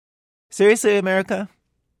Seriously, America?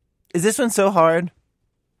 Is this one so hard?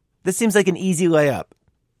 This seems like an easy layup.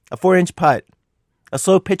 A 4-inch putt. A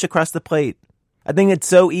slow pitch across the plate. I think it's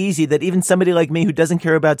so easy that even somebody like me who doesn't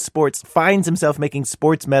care about sports finds himself making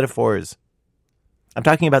sports metaphors. I'm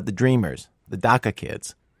talking about the Dreamers, the DACA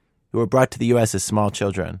kids, who were brought to the U.S. as small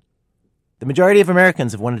children. The majority of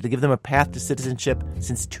Americans have wanted to give them a path to citizenship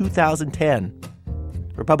since 2010.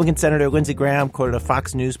 Republican Senator Lindsey Graham quoted a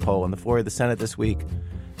Fox News poll on the floor of the Senate this week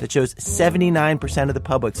that shows 79% of the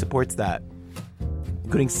public supports that,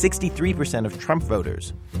 including 63% of Trump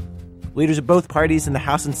voters. Leaders of both parties in the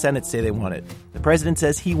House and Senate say they want it. The president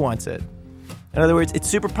says he wants it. In other words, it's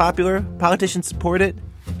super popular, politicians support it,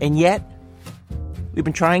 and yet we've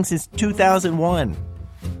been trying since 2001.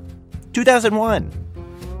 2001!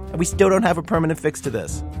 And we still don't have a permanent fix to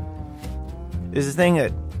this. There's a thing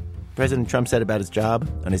that President Trump said about his job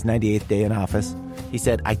on his 98th day in office. He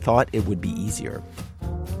said, "I thought it would be easier."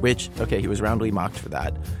 Which, okay, he was roundly mocked for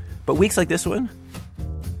that. But weeks like this one,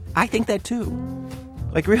 I think that too.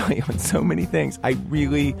 Like really, on so many things, I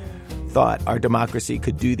really thought our democracy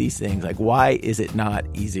could do these things. Like, why is it not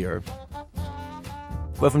easier?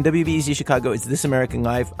 Well, from WBEZ Chicago, it's This American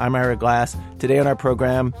Life. I'm Ira Glass. Today on our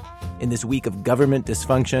program, in this week of government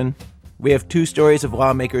dysfunction, we have 2 stories of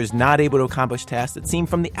lawmakers not able to accomplish tasks that seem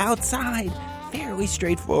from the outside fairly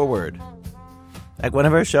straightforward. Act 1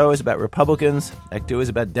 of our show is about Republicans. Act 2 is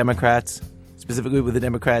about Democrats. Specifically with the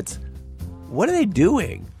Democrats, what are they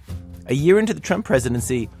doing? A year into the Trump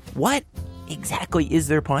presidency, what exactly is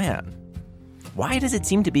their plan? Why does it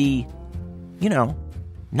seem to be,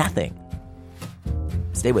 nothing?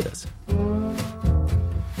 Stay with us.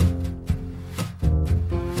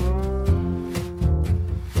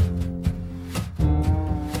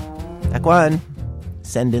 Act 1,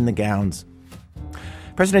 send in the gowns.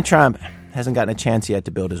 President Trump hasn't gotten a chance yet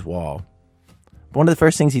to build his wall. But one of the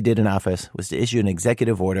first things he did in office was to issue an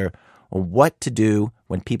executive order on what to do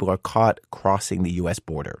when people are caught crossing the U.S.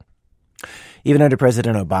 border. Even under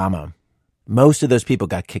President Obama, most of those people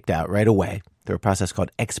got kicked out right away through a process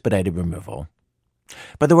called expedited removal.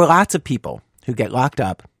 But there were lots of people who get locked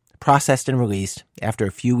up, processed and released after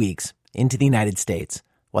a few weeks into the United States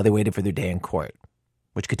while they waited for their day in court,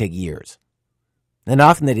 which could take years. And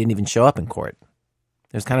often they didn't even show up in court.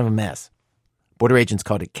 It was kind of a mess. Border agents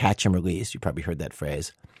called it catch and release. You probably heard that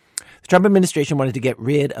phrase. The Trump administration wanted to get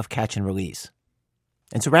rid of catch and release.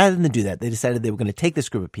 And so rather than do that, they decided they were going to take this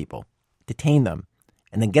group of people, detain them,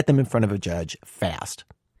 and then get them in front of a judge fast,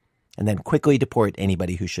 and then quickly deport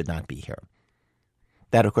anybody who should not be here.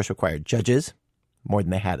 That, of course, required judges, more than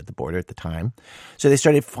they had at the border at the time. So they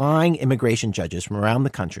started flying immigration judges from around the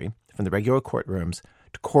country, from the regular courtrooms,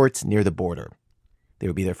 to courts near the border. They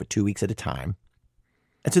would be there for 2 weeks at a time.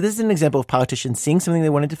 And so this is an example of politicians seeing something they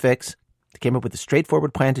wanted to fix. They came up with a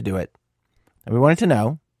straightforward plan to do it. And we wanted to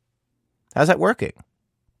know, how's that working?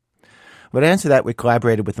 Well, to answer that, we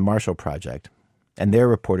collaborated with the Marshall Project and their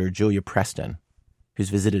reporter, Julia Preston,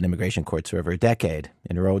 who's visited immigration courts for over a decade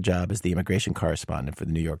in her old job as the immigration correspondent for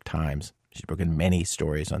the New York Times. She's broken many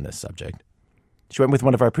stories on this subject. She went with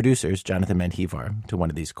one of our producers, Jonathan Manhivar, to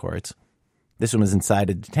one of these courts. This one was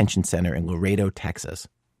inside a detention center in Laredo, Texas.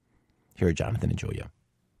 Here are Jonathan and Julia.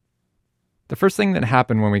 The first thing that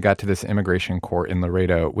happened when we got to this immigration court in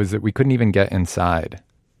Laredo was that we couldn't even get inside.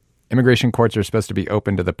 Immigration courts are supposed to be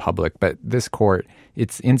open to the public, but this court,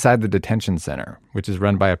 it's inside the detention center, which is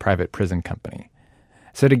run by a private prison company.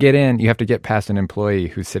 So to get in, you have to get past an employee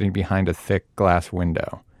who's sitting behind a thick glass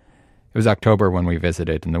window. It was October when we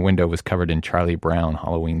visited, and the window was covered in Charlie Brown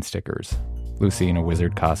Halloween stickers. Lucy in a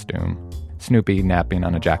wizard costume. Snoopy napping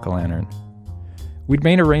on a jack-o'-lantern. We'd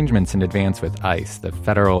made arrangements in advance with ICE, the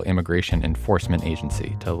Federal Immigration Enforcement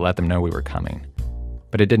Agency, to let them know we were coming.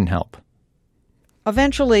 But it didn't help.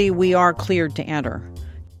 Eventually, we are cleared to enter.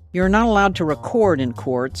 You're not allowed to record in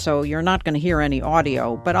court, so you're not going to hear any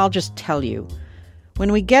audio, but I'll just tell you.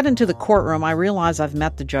 When we get into the courtroom, I realize I've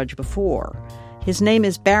met the judge before. His name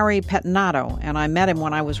is Barry Pettinato, and I met him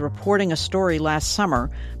when I was reporting a story last summer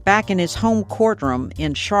back in his home courtroom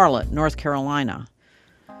in Charlotte, North Carolina.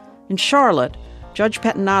 In Charlotte, Judge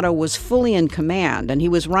Pettinato was fully in command, and he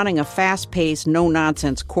was running a fast-paced,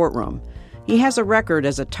 no-nonsense courtroom. He has a record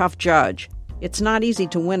as a tough judge. It's not easy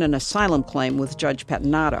to win an asylum claim with Judge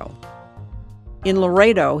Pettinato. In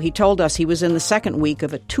Laredo, he told us he was in the second week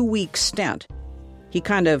of a 2-week stint. He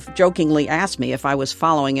kind of jokingly asked me if I was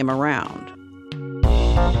following him around.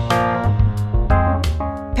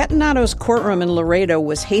 Pettinato's courtroom in Laredo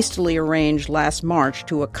was hastily arranged last March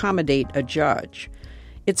to accommodate a judge.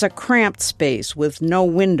 It's a cramped space with no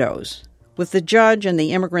windows, with the judge and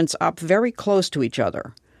the immigrants up very close to each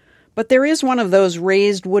other. But there is one of those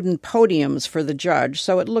raised wooden podiums for the judge,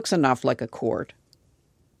 so it looks enough like a court.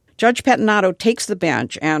 Judge Pettinato takes the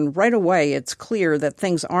bench, and right away it's clear that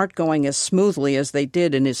things aren't going as smoothly as they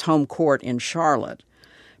did in his home court in Charlotte.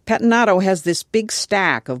 Pettinato has this big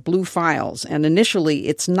stack of blue files, and initially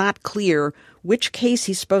it's not clear which case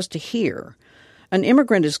he's supposed to hear. An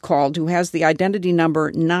immigrant is called who has the identity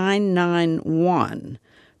number 991,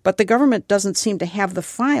 but the government doesn't seem to have the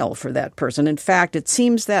file for that person. In fact, it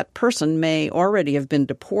seems that person may already have been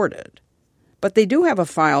deported. But they do have a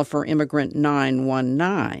file for immigrant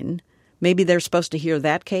 919. Maybe they're supposed to hear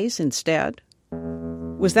that case instead?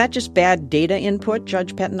 Was that just bad data input,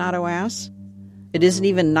 Judge Pettinato asks? It isn't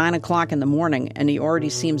even 9 o'clock in the morning, and he already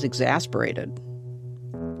seems exasperated.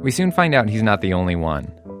 We soon find out he's not the only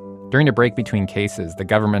one. During a break between cases, the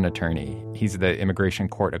government attorney, he's the immigration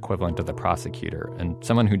court equivalent of the prosecutor, and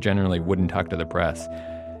someone who generally wouldn't talk to the press,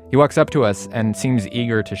 he walks up to us and seems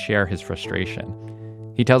eager to share his frustration.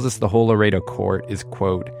 He tells us the whole Laredo court is,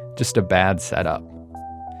 quote, just a bad setup.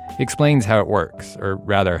 He explains how it works, or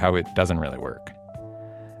rather how it doesn't really work.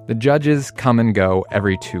 The judges come and go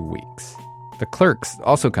every 2 weeks. The clerks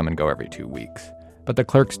also come and go every 2 weeks, but the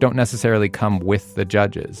clerks don't necessarily come with the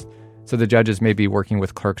judges. So the judges may be working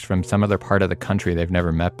with clerks from some other part of the country they've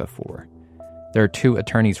never met before. There are 2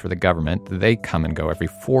 attorneys for the government. They come and go every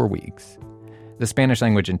 4 weeks. The Spanish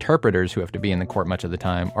language interpreters who have to be in the court much of the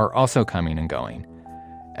time are also coming and going.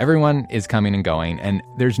 Everyone is coming and going, and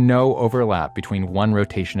there's no overlap between one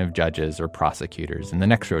rotation of judges or prosecutors and the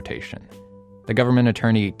next rotation. The government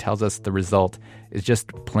attorney tells us the result is just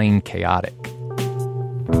plain chaotic.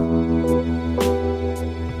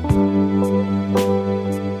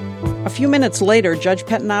 A few minutes later, Judge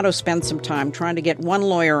Pettinato spends some time trying to get one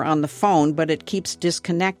lawyer on the phone, but it keeps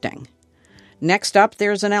disconnecting. Next up,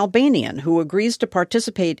 there's an Albanian who agrees to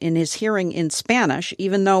participate in his hearing in Spanish,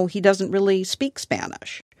 even though he doesn't really speak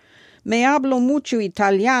Spanish. Me hablo mucho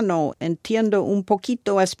italiano, entiendo un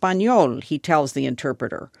poquito español, he tells the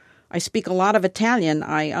interpreter. I speak a lot of Italian,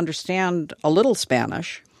 I understand a little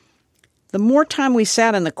Spanish. The more time we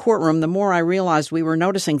sat in the courtroom, the more I realized we were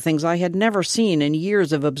noticing things I had never seen in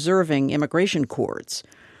years of observing immigration courts.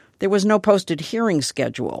 There was no posted hearing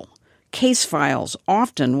schedule. Case files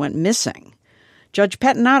often went missing. Judge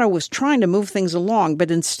Pettinato was trying to move things along,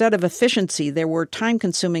 but instead of efficiency, there were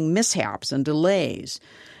time-consuming mishaps and delays.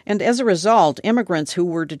 And as a result, immigrants who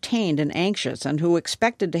were detained and anxious and who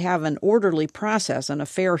expected to have an orderly process and a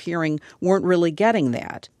fair hearing weren't really getting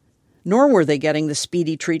that. Nor were they getting the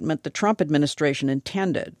speedy treatment the Trump administration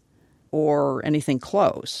intended, or anything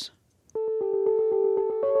close.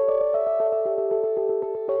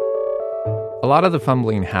 A lot of the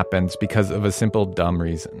fumbling happens because of a simple, dumb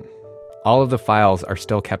reason. All of the files are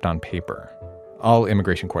still kept on paper. All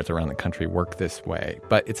immigration courts around the country work this way,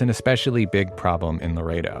 but it's an especially big problem in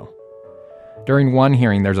Laredo. During one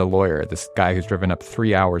hearing, there's a lawyer, this guy who's driven up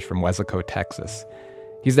 3 hours from Weslaco, Texas.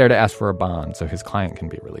 He's there to ask for a bond so his client can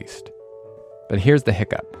be released. But here's the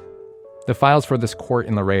hiccup. The files for this court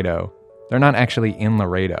in Laredo, they're not actually in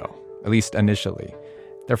Laredo, at least initially.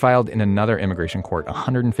 They're filed in another immigration court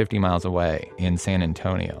 150 miles away in San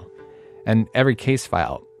Antonio. And every case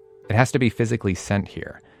file, it has to be physically sent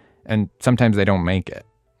here. And sometimes they don't make it,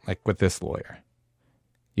 like with this lawyer.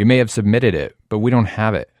 You may have submitted it, but we don't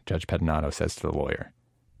have it, Judge Pettinato says to the lawyer.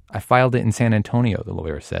 I filed it in San Antonio, the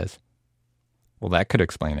lawyer says. Well, that could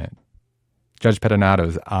explain it. Judge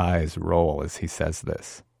Pettinato's eyes roll as he says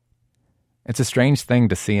this. It's a strange thing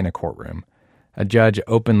to see in a courtroom, a judge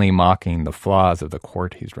openly mocking the flaws of the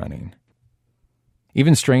court he's running.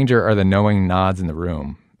 Even stranger are the knowing nods in the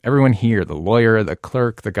room. Everyone here, the lawyer, the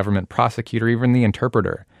clerk, the government prosecutor, even the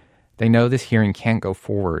interpreter, they know this hearing can't go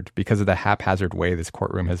forward because of the haphazard way this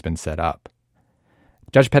courtroom has been set up.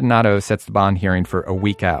 Judge Pettinato sets the bond hearing for a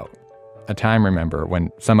week out, a time, remember, when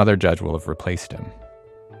some other judge will have replaced him.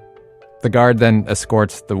 The guard then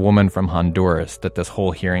escorts the woman from Honduras that this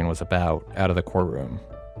whole hearing was about out of the courtroom.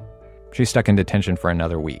 She's stuck in detention for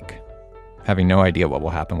another week, having no idea what will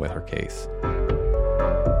happen with her case.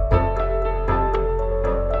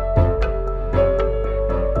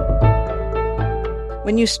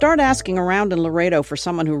 When you start asking around in Laredo for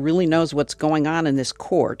someone who really knows what's going on in this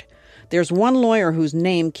court, there's one lawyer whose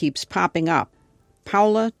name keeps popping up,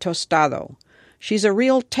 Paula Tostado. She's a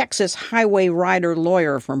real Texas highway rider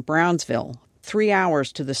lawyer from Brownsville, 3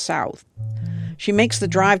 hours to the south. She makes the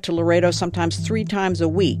drive to Laredo sometimes 3 times a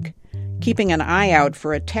week, keeping an eye out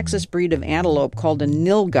for a Texas breed of antelope called a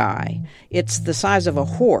nilgai. It's the size of a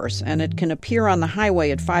horse, and it can appear on the highway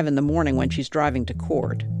at 5 in the morning when she's driving to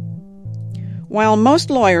court. While most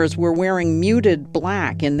lawyers were wearing muted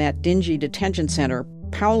black in that dingy detention center,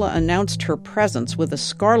 Paula announced her presence with a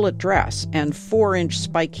scarlet dress and 4-inch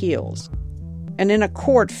spike heels. And in a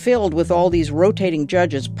court filled with all these rotating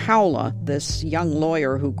judges, Paula, this young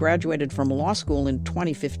lawyer who graduated from law school in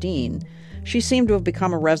 2015, she seemed to have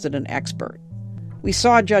become a resident expert. We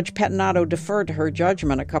saw Judge Pettinato defer to her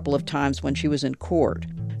judgment a couple of times when she was in court.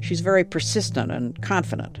 She's very persistent and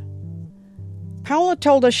confident. Paula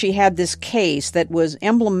told us she had this case that was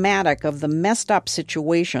emblematic of the messed up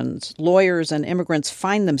situations lawyers and immigrants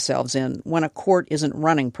find themselves in when a court isn't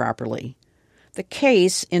running properly. The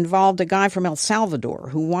case involved a guy from El Salvador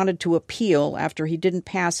who wanted to appeal after he didn't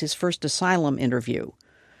pass his first asylum interview.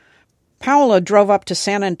 Paula drove up to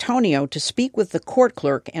San Antonio to speak with the court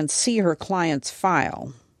clerk and see her client's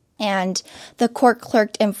file. And the court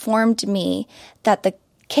clerk informed me that the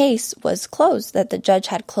case was closed, that the judge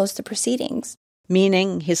had closed the proceedings.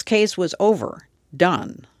 Meaning his case was over,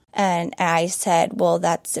 done. And I said, well,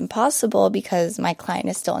 that's impossible because my client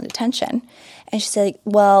is still in detention. And she said,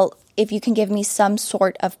 well, if you can give me some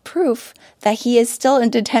sort of proof that he is still in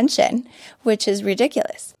detention, which is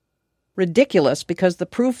ridiculous. Ridiculous because the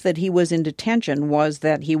proof that he was in detention was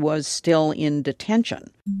that he was still in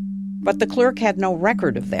detention. But the clerk had no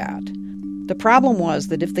record of that. The problem was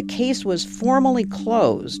that if the case was formally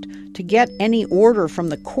closed, to get any order from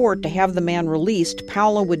the court to have the man released,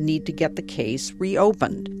 Paula would need to get the case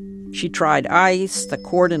reopened. She tried ICE, the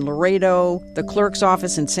court in Laredo, the clerk's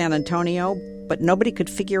office in San Antonio, but nobody could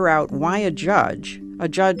figure out why a judge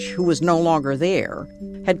who was no longer there,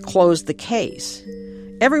 had closed the case.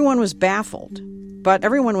 Everyone was baffled, but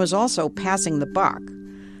everyone was also passing the buck.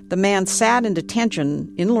 The man sat in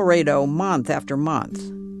detention in Laredo month after month.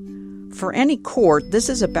 For any court, this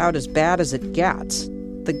is about as bad as it gets.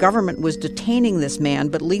 The government was detaining this man,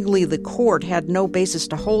 but legally the court had no basis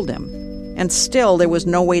to hold him. And still there was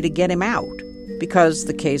no way to get him out, because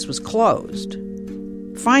the case was closed.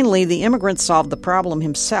 Finally, the immigrant solved the problem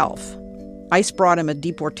himself. ICE brought him a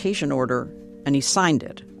deportation order, and he signed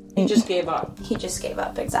it. He just gave up. He just gave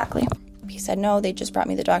up, exactly. He said, no, they just brought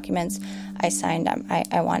me the documents. I signed them.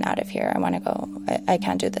 I want out of here. I want to go. I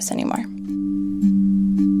can't do this anymore.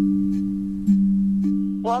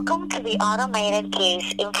 Welcome to the Automated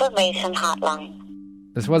Case Information Hotline.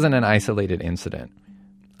 This wasn't an isolated incident.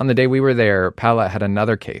 On the day we were there, Paula had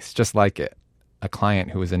another case just like it, a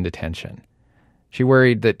client who was in detention. She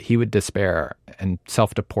worried that he would despair and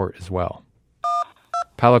self-deport as well.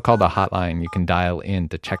 Paula called a hotline you can dial in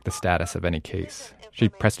to check the status of any case. She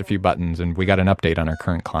pressed a few buttons and we got an update on her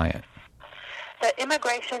current client. The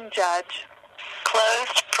immigration judge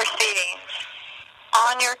closed proceedings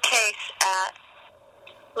on your case at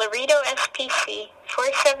Laredo SPC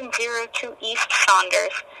 4702 East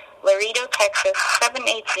Saunders, Laredo, Texas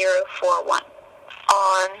 78041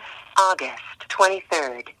 on August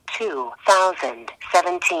 23rd,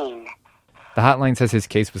 2017. The hotline says his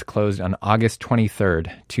case was closed on August 23rd,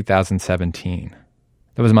 2017.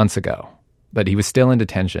 That was months ago, but he was still in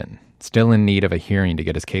detention, still in need of a hearing to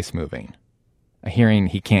get his case moving. A hearing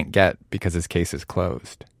he can't get because his case is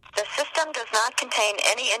closed. The system does not contain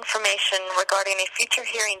any information regarding a future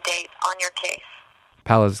hearing date on your case.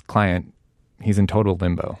 Paula's client, he's in total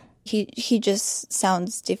limbo. He just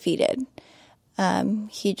sounds defeated.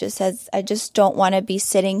 He just says, I just don't want to be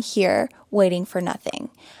sitting here waiting for nothing.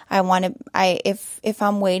 If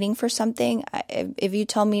I'm waiting for something, if you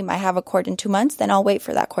tell me I have a court in 2 months, then I'll wait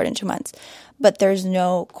for that court in 2 months. But there's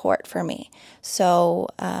no court for me. So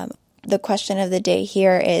the question of the day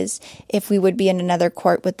here is, if we would be in another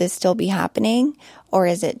court, would this still be happening? Or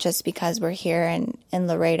is it just because we're here in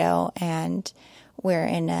Laredo and we're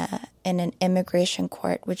in an immigration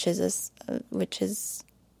court, which is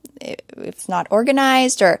it's not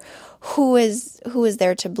organized, or who is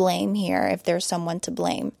there to blame here if there's someone to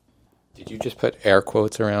blame? Did you just put air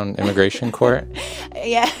quotes around immigration court?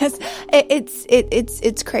 Yes,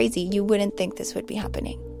 it's crazy. You wouldn't think this would be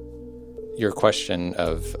happening. Your question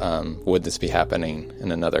of would this be happening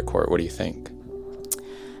in another court? What do you think?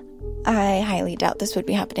 I highly doubt this would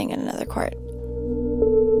be happening in another court.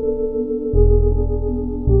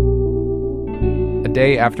 A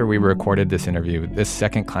day after we recorded this interview, this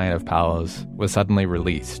second client of Paolo's was suddenly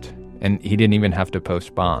released, and he didn't even have to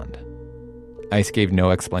post bond. ICE gave no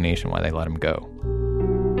explanation why they let him go.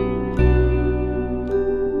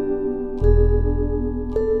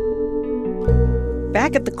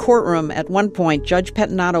 Back at the courtroom, at one point, Judge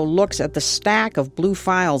Pettinato looks at the stack of blue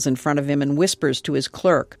files in front of him and whispers to his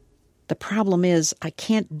clerk, "The problem is, I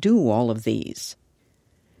can't do all of these."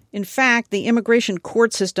 In fact, the immigration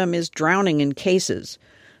court system is drowning in cases.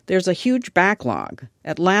 There's a huge backlog.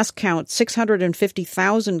 At last count,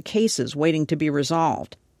 650,000 cases waiting to be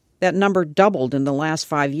resolved. That number doubled in the last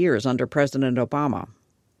 5 years under President Obama.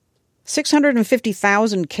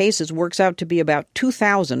 650,000 cases works out to be about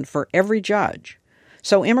 2,000 for every judge.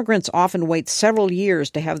 So immigrants often wait several years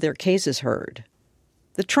to have their cases heard.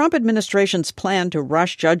 The Trump administration's plan to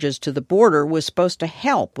rush judges to the border was supposed to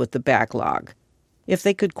help with the backlog. If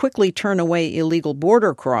they could quickly turn away illegal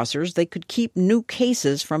border crossers, they could keep new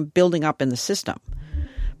cases from building up in the system.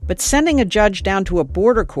 But sending a judge down to a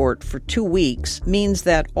border court for 2 weeks means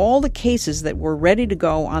that all the cases that were ready to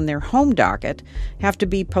go on their home docket have to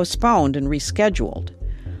be postponed and rescheduled.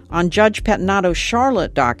 On Judge Pettinato's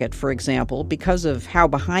Charlotte docket, for example, because of how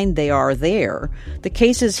behind they are there, the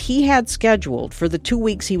cases he had scheduled for the 2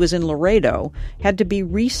 weeks he was in Laredo had to be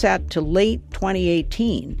reset to late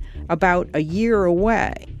 2018, about a year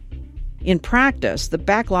away. In practice, the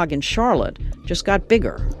backlog in Charlotte just got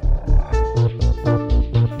bigger.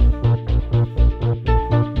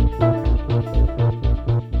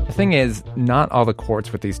 The thing is, not all the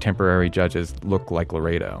courts with these temporary judges look like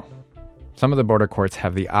Laredo. Some of the border courts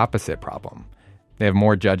have the opposite problem. They have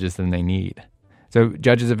more judges than they need. So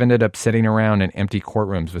judges have ended up sitting around in empty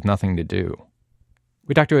courtrooms with nothing to do.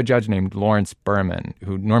 We talked to a judge named Lawrence Berman,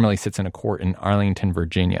 who normally sits in a court in Arlington,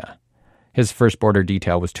 Virginia. His first border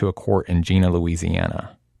detail was to a court in Jena,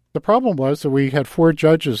 Louisiana. The problem was that we had 4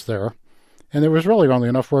 judges there, and there was really only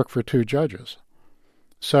enough work for 2 judges.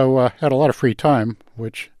 So I had a lot of free time,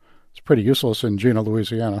 which is pretty useless in Jena,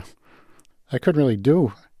 Louisiana. I couldn't really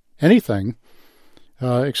do anything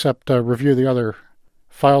except review the other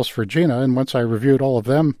files for Gina, and once I reviewed all of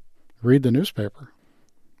them, read the newspaper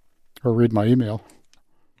or read my email.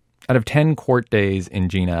 Out of 10 court days in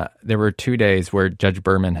Gina, there were 2 days where Judge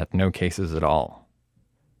Berman had no cases at all.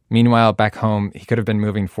 Meanwhile, back home, he could have been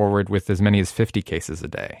moving forward with as many as 50 cases a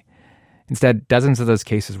day. Instead, dozens of those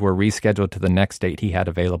cases were rescheduled to the next date he had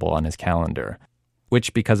available on his calendar,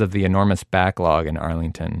 which, because of the enormous backlog in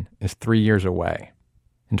Arlington, is 3 years away.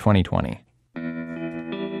 In 2020.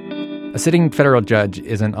 A sitting federal judge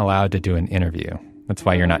isn't allowed to do an interview. That's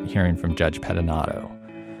why you're not hearing from Judge Pettinato.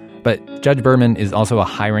 But Judge Berman is also a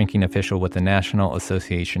high-ranking official with the National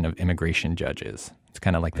Association of Immigration Judges. It's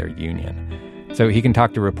kind of like their union. So he can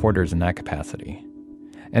talk to reporters in that capacity.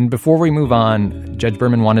 And before we move on, Judge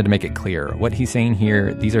Berman wanted to make it clear. What he's saying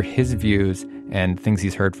here, these are his views and things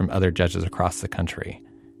he's heard from other judges across the country.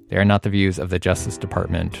 They are not the views of the Justice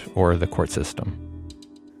Department or the court system.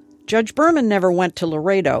 Judge Berman never went to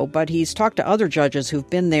Laredo, but he's talked to other judges who've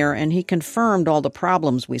been there, and he confirmed all the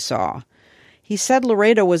problems we saw. He said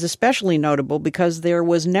Laredo was especially notable because there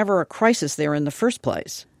was never a crisis there in the first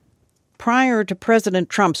place. Prior to President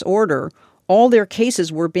Trump's order, all their cases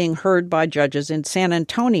were being heard by judges in San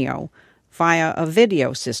Antonio via a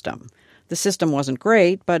video system. The system wasn't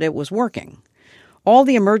great, but it was working. All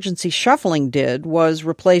the emergency shuffling did was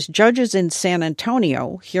replace judges in San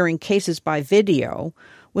Antonio hearing cases by video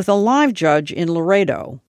with a live judge in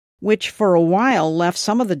Laredo, which for a while left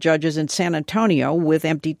some of the judges in San Antonio with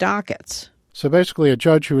empty dockets. So basically a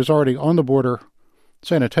judge who was already on the border,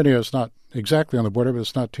 San Antonio is not exactly on the border, but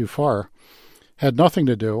it's not too far, had nothing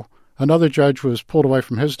to do. Another judge was pulled away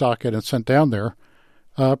from his docket and sent down there,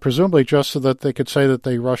 presumably just so that they could say that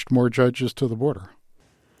they rushed more judges to the border.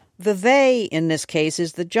 The they in this case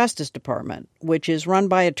is the Justice Department, which is run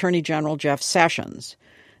by Attorney General Jeff Sessions.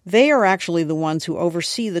 They are actually the ones who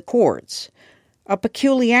oversee the courts. A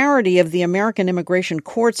peculiarity of the American immigration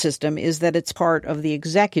court system is that it's part of the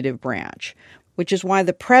executive branch, which is why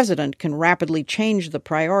the president can rapidly change the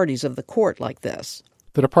priorities of the court like this.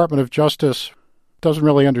 The Department of Justice doesn't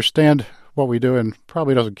really understand what we do and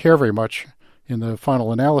probably doesn't care very much in the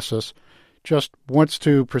final analysis, just wants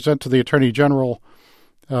to present to the Attorney General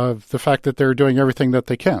the fact that they're doing everything that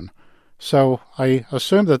they can. So I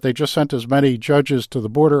assume that they just sent as many judges to the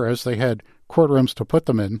border as they had courtrooms to put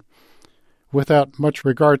them in, without much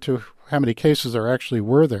regard to how many cases there actually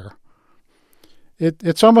were there.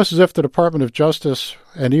 It's almost as if the Department of Justice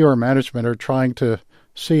and ER management are trying to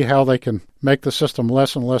see how they can make the system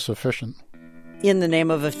less and less efficient. In the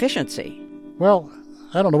name of efficiency. Well,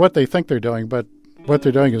 I don't know what they think they're doing, but what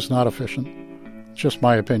they're doing is not efficient. It's just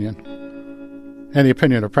my opinion, and the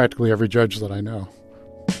opinion of practically every judge that I know.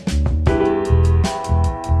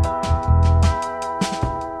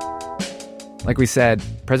 Like we said,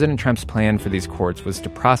 President Trump's plan for these courts was to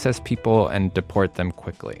process people and deport them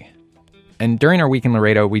quickly. And during our week in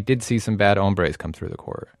Laredo, we did see some bad hombres come through the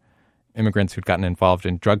court. Immigrants who'd gotten involved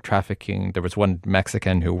in drug trafficking. There was one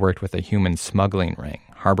Mexican who worked with a human smuggling ring,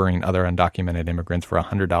 harboring other undocumented immigrants for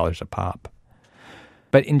 $100 a pop.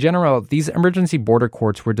 But in general, these emergency border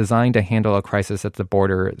courts were designed to handle a crisis at the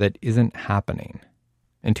border that isn't happening.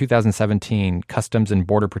 In 2017, Customs and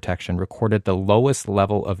Border Protection recorded the lowest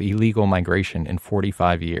level of illegal migration in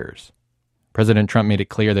 45 years. President Trump made it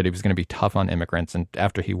clear that he was going to be tough on immigrants, and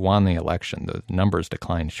after he won the election, the numbers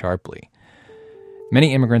declined sharply.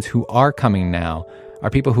 Many immigrants who are coming now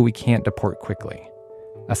are people who we can't deport quickly.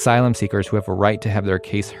 Asylum seekers who have a right to have their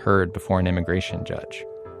case heard before an immigration judge.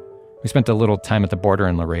 We spent a little time at the border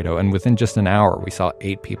in Laredo, and within just an hour, we saw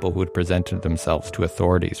 8 people who had presented themselves to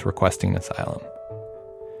authorities requesting asylum.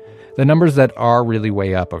 The numbers that are really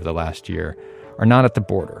way up over the last year are not at the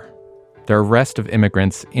border. They're arrests of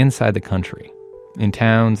immigrants inside the country, in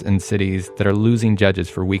towns and cities that are losing judges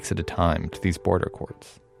for weeks at a time to these border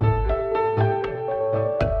courts.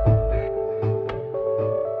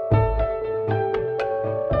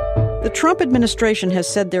 The Trump administration has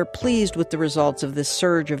said they're pleased with the results of this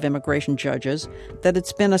surge of immigration judges, that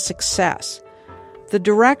it's been a success. The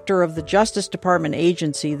director of the Justice Department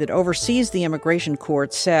agency that oversees the immigration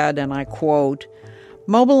court said, and I quote,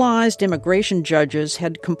 "Mobilized immigration judges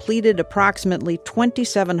had completed approximately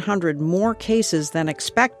 2,700 more cases than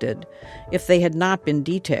expected if they had not been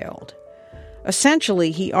detailed."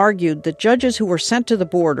 Essentially, he argued that judges who were sent to the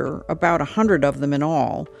border, about 100 of them in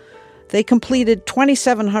all, they completed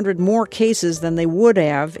 2,700 more cases than they would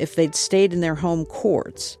have if they'd stayed in their home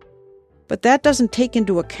courts. But that doesn't take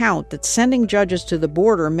into account that sending judges to the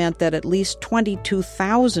border meant that at least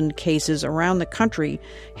 22,000 cases around the country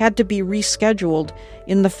had to be rescheduled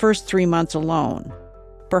in the first 3 months alone.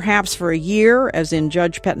 Perhaps for a year, as in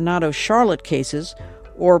Judge Pettinato's Charlotte cases,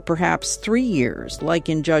 or perhaps 3 years, like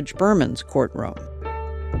in Judge Berman's courtroom.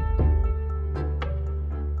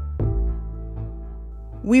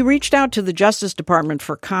 We reached out to the Justice Department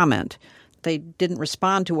for comment. They didn't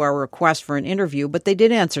respond to our request for an interview, but they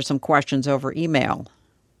did answer some questions over email.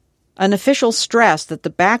 An official stressed that the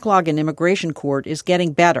backlog in immigration court is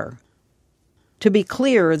getting better. To be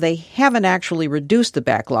clear, they haven't actually reduced the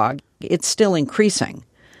backlog. It's still increasing.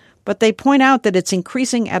 But they point out that it's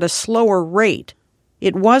increasing at a slower rate.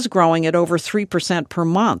 It was growing at over 3% per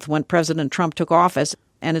month when President Trump took office,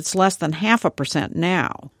 and it's less than 0.5%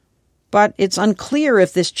 now. But it's unclear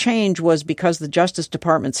if this change was because the Justice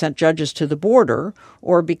Department sent judges to the border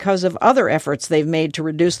or because of other efforts they've made to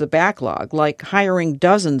reduce the backlog, like hiring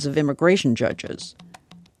dozens of immigration judges.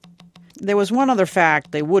 There was one other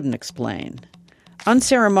fact they wouldn't explain.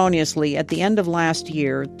 Unceremoniously, at the end of last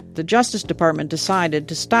year, the Justice Department decided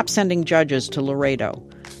to stop sending judges to Laredo.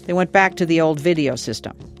 They went back to the old video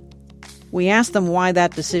system. We asked them why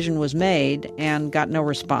that decision was made and got no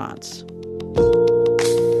response.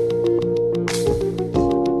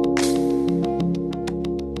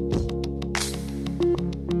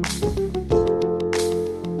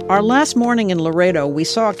 Our last morning in Laredo, we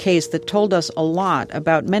saw a case that told us a lot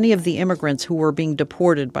about many of the immigrants who were being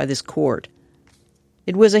deported by this court.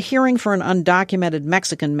 It was a hearing for an undocumented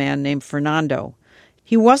Mexican man named Fernando.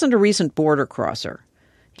 He wasn't a recent border crosser.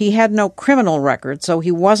 He had no criminal record, so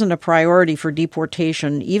he wasn't a priority for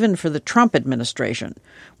deportation even for the Trump administration,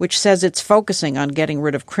 which says it's focusing on getting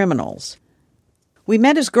rid of criminals. We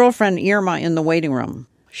met his girlfriend Irma in the waiting room.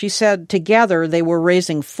 She said together they were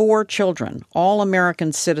raising 4 children, all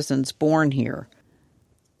American citizens born here.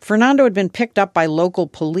 Fernando had been picked up by local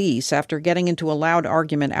police after getting into a loud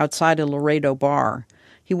argument outside a Laredo bar.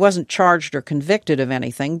 He wasn't charged or convicted of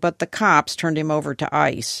anything, but the cops turned him over to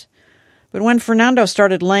ICE. But when Fernando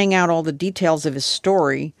started laying out all the details of his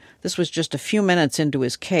story, this was just a few minutes into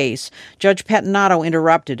his case, Judge Pettinato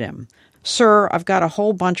interrupted him. "Sir, I've got a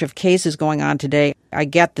whole bunch of cases going on today. I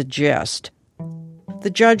get the gist." The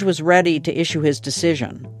judge was ready to issue his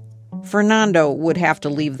decision. Fernando would have to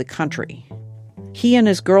leave the country. He and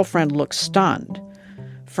his girlfriend looked stunned.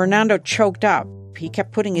 Fernando choked up. He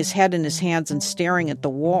kept putting his head in his hands and staring at the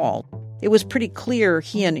wall. It was pretty clear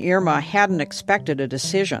he and Irma hadn't expected a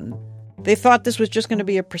decision. They thought this was just going to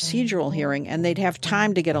be a procedural hearing and they'd have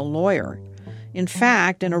time to get a lawyer. In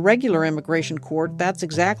fact, in a regular immigration court, that's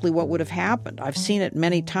exactly what would have happened. I've seen it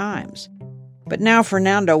many times. But now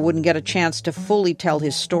Fernando wouldn't get a chance to fully tell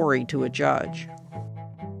his story to a judge.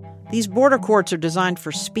 These border courts are designed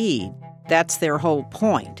for speed. That's their whole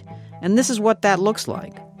point. And this is what that looks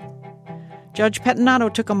like. Judge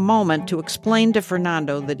Pettinato took a moment to explain to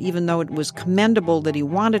Fernando that even though it was commendable that he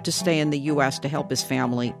wanted to stay in the U.S. to help his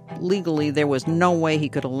family, legally there was no way he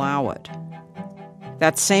could allow it.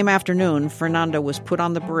 That same afternoon, Fernando was put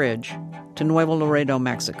on the bridge to Nuevo Laredo,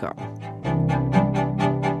 Mexico.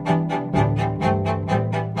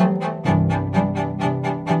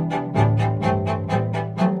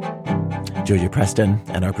 Julia Preston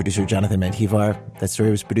and our producer, Jonathan Manhivar. That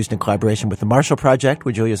story was produced in collaboration with the Marshall Project,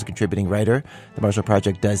 where Julia is a contributing writer. The Marshall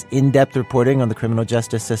Project does in-depth reporting on the criminal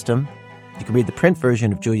justice system. You can read the print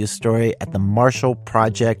version of Julia's story at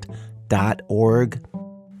themarshallproject.org.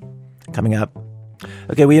 Coming up.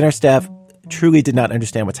 Okay, we and our staff truly did not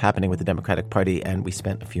understand what's happening with the Democratic Party, and we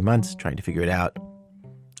spent a few months trying to figure it out.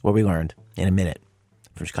 What we learned in a minute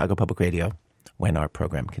from Chicago Public Radio when our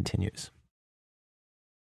program continues.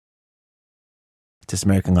 This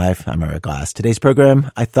American Life, I'm Eric Glass. Today's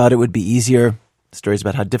program, I thought it would be easier. Stories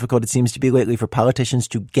about how difficult it seems to be lately for politicians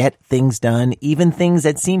to get things done, even things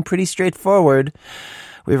that seem pretty straightforward.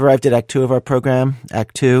 We've arrived at Act 2 of our program.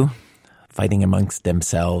 Act 2, fighting amongst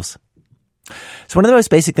themselves. So one of the most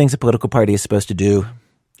basic things a political party is supposed to do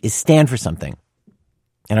is stand for something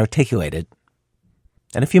and articulate it.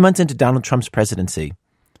 And a few months into Donald Trump's presidency,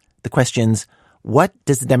 the questions, what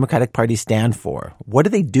does the Democratic Party stand for? What are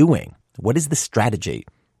they doing? What is the strategy?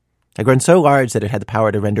 Had grown so large that it had the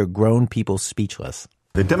power to render grown people speechless.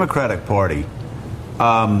 The Democratic Party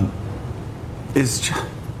is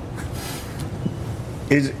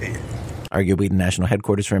arguably the national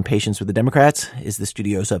headquarters for impatience with the Democrats is the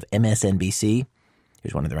studios of MSNBC.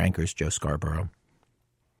 Here's one of their anchors, Joe Scarborough.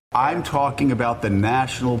 I'm talking about the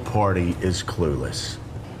National Party is clueless.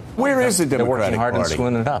 Where is the Democratic Party? They're working hard and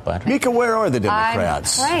screwing it up, Andrew. Mika, where are the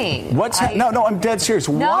Democrats? I'm praying. No, I'm dead serious.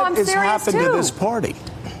 What has happened to this party?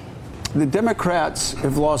 The Democrats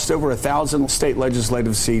have lost over 1,000 state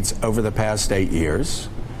legislative seats over the past 8 years.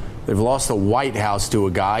 They've lost the White House to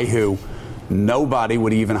a guy who nobody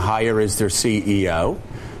would even hire as their CEO.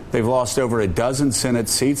 They've lost over a dozen Senate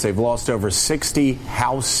seats. They've lost over 60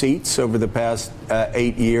 House seats over the past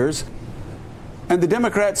 8 years. And the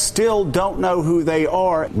Democrats still don't know who they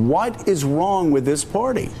are. What is wrong with this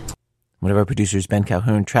party? One of our producers, Ben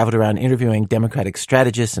Calhoun, traveled around interviewing Democratic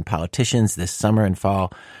strategists and politicians this summer and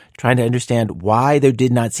fall, trying to understand why there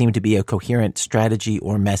did not seem to be a coherent strategy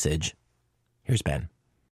or message. Here's Ben.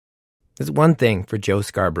 It's one thing for Joe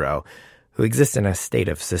Scarborough, who exists in a state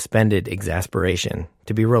of suspended exasperation,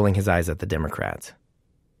 to be rolling his eyes at the Democrats.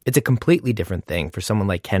 It's a completely different thing for someone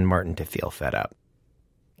like Ken Martin to feel fed up.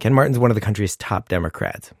 Ken Martin's one of the country's top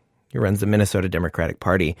Democrats. He runs the Minnesota Democratic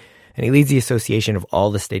Party, and he leads the association of all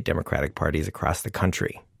the state Democratic parties across the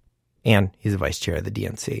country. And he's the vice chair of the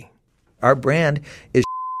DNC. Our brand is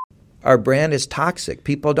Our brand is toxic.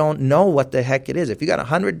 People don't know what the heck it is. If you got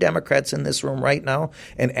 100 Democrats in this room right now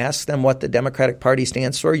and ask them what the Democratic Party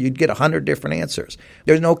stands for, you'd get 100 different answers.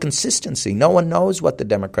 There's no consistency. No one knows what the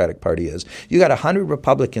Democratic Party is. You got 100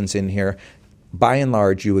 Republicans in here. By and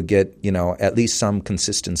large, you would get, at least some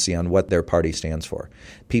consistency on what their party stands for.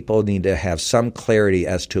 People need to have some clarity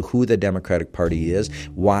as to who the Democratic Party is,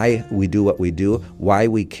 why we do what we do, why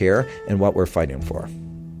we care, and what we're fighting for.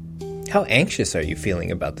 How anxious are you feeling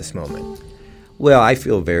about this moment? Well, I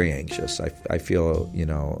feel very anxious. I feel,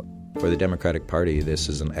 for the Democratic Party, this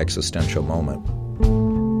is an existential moment.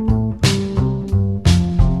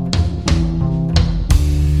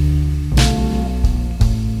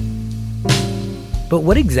 But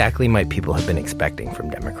what exactly might people have been expecting from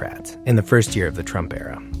Democrats in the first year of the Trump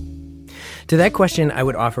era? To that question, I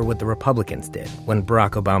would offer what the Republicans did when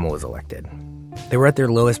Barack Obama was elected. They were at their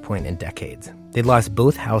lowest point in decades. They'd lost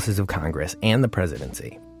both houses of Congress and the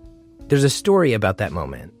presidency. There's a story about that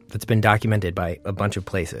moment that's been documented by a bunch of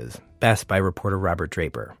places, best by reporter Robert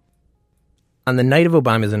Draper. On the night of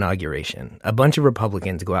Obama's inauguration, a bunch of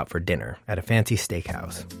Republicans go out for dinner at a fancy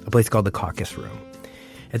steakhouse, a place called the Caucus Room.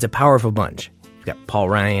 It's a powerful bunch. You've got Paul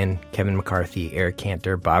Ryan, Kevin McCarthy, Eric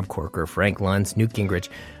Cantor, Bob Corker, Frank Luntz, Newt Gingrich,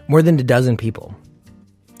 more than a dozen people.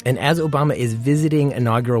 And as Obama is visiting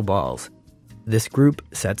inaugural balls, this group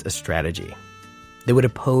sets a strategy. They would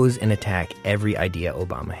oppose and attack every idea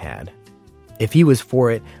Obama had. If he was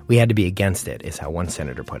for it, we had to be against it, is how one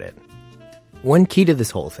senator put it. One key to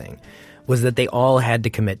this whole thing was that they all had to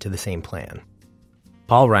commit to the same plan.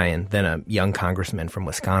 Paul Ryan, then a young congressman from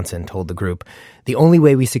Wisconsin, told the group, "The only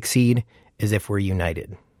way we succeed is if we're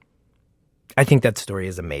united." I think that story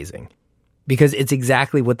is amazing because it's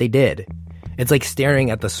exactly what they did. It's like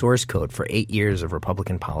staring at the source code for 8 years of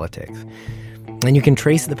Republican politics. And you can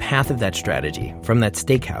trace the path of that strategy from that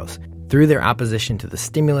steakhouse through their opposition to the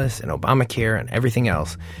stimulus and Obamacare and everything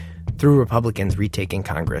else, through Republicans retaking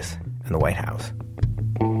Congress and the White House.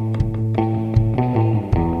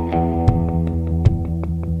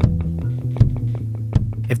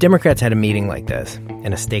 If Democrats had a meeting like this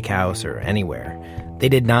in a steakhouse or anywhere, they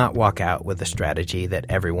did not walk out with a strategy that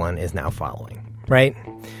everyone is now following, right?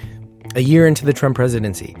 A year into the Trump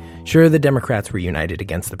presidency, sure, the Democrats were united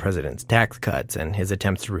against the president's tax cuts and his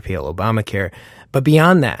attempts to repeal Obamacare, but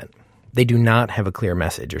beyond that, They do not have a clear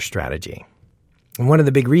message or strategy. And one of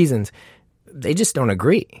the big reasons, they just don't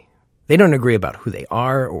agree. They don't agree about who they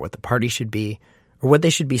are or what the party should be or what they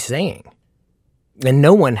should be saying. And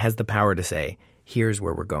no one has the power to say, here's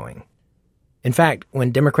where we're going. In fact,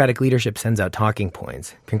 when Democratic leadership sends out talking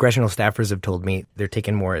points, congressional staffers have told me they're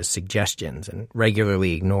taken more as suggestions and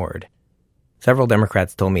regularly ignored. Several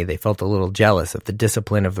Democrats told me they felt a little jealous of the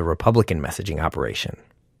discipline of the Republican messaging operation.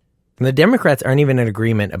 And the Democrats aren't even in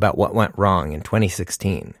agreement about what went wrong in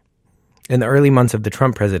 2016. In the early months of the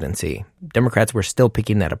Trump presidency, Democrats were still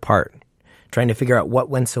picking that apart, trying to figure out what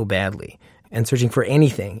went so badly and searching for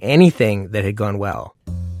anything that had gone well.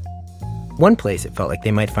 One place it felt like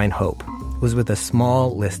they might find hope was with a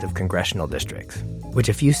small list of congressional districts, which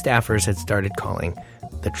a few staffers had started calling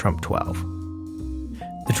the Trump 12.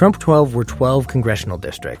 The Trump 12 were 12 congressional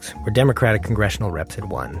districts where Democratic congressional reps had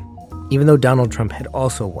won, even though Donald Trump had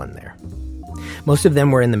also won there. Most of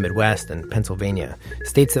them were in the Midwest and Pennsylvania,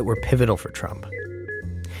 states that were pivotal for Trump.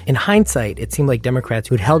 In hindsight, it seemed like Democrats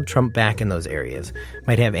who'd held Trump back in those areas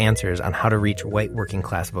might have answers on how to reach white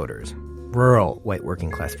working-class voters, rural white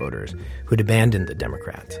working-class voters who'd abandoned the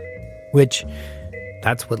Democrats. Which,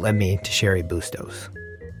 that's what led me to Cheri Bustos.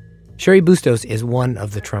 Cheri Bustos is one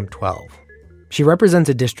of the Trump 12. She represents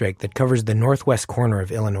a district that covers the northwest corner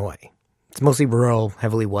of Illinois. It's mostly rural,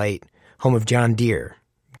 heavily white, home of John Deere.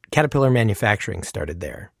 Caterpillar manufacturing started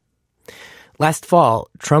there. Last fall,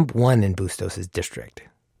 Trump won in Bustos' district.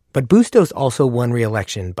 But Bustos also won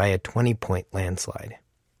re-election by a 20-point landslide.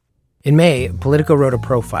 In May, Politico wrote a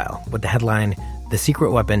profile with the headline, "The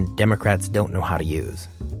Secret Weapon Democrats Don't Know How to Use."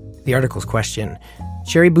 The article's question,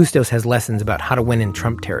 Cheri Bustos has lessons about how to win in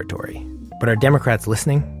Trump territory. But are Democrats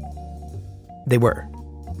listening? They were.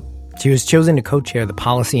 She was chosen to co-chair the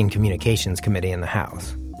Policy and Communications Committee in the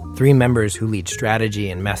House, 3 members who lead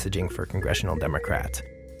strategy and messaging for congressional Democrats.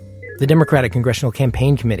 The Democratic Congressional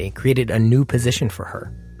Campaign Committee created a new position for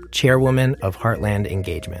her, Chairwoman of Heartland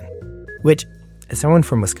Engagement, which, as someone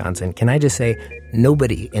from Wisconsin, can I just say,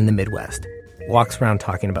 nobody in the Midwest walks around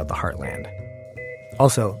talking about the Heartland.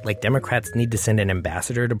 Also, like Democrats need to send an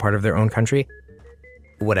ambassador to part of their own country.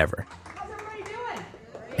 Whatever.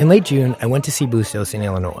 In late June, I went to see Bustos in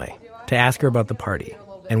Illinois to ask her about the party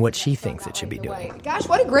and what she thinks it should be doing. Gosh,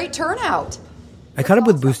 what a great turnout. I caught up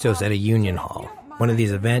with Bustos at a union hall, one of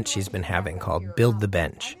these events she's been having called Build the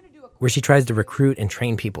Bench, where she tries to recruit and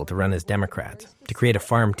train people to run as Democrats, to create a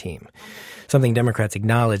farm team, something Democrats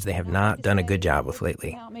acknowledge they have not done a good job with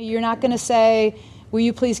lately. You're not going to say, will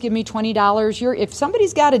you please give me $20? If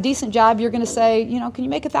somebody's got a decent job, you're going to say, can you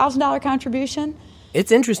make a $1,000 contribution?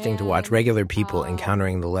 It's interesting to watch regular people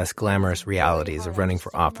encountering the less glamorous realities of running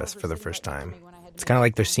for office for the first time. It's kind of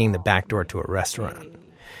like they're seeing the back door to a restaurant.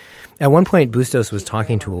 At one point, Bustos was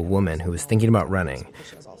talking to a woman who was thinking about running.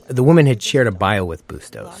 The woman had shared a bio with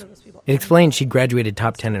Bustos. It explained she'd graduated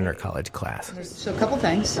top 10 in her college class. So a couple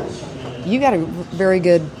things. You got a very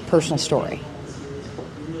good personal story.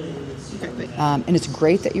 And it's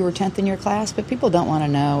great that you were 10th in your class, but people don't want to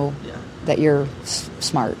know that you're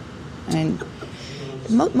smart. I mean,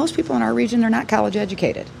 most people in our region, they're not college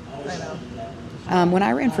educated. When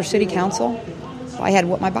I ran for city council, I had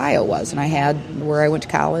what my bio was, and I had where I went to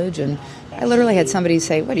college, and I literally had somebody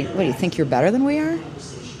say, what do you think you're better than we are?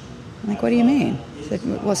 I'm like, what do you mean? I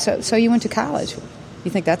said, well, so you went to college.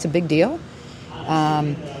 You think that's a big deal?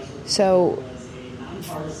 Find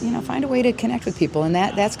a way to connect with people, and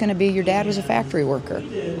that's going to be your dad was a factory worker.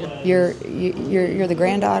 You're the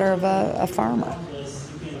granddaughter of a farmer.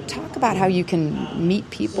 Talk about how you can meet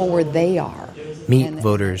people where they are. Meet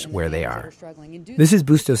voters where they are. This is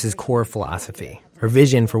Bustos' core philosophy, her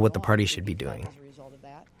vision for what the party should be doing.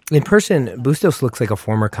 In person, Bustos looks like a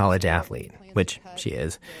former college athlete, which she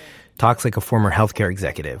is, talks like a former healthcare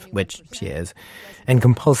executive, which she is, and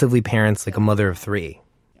compulsively parents like a mother of 3,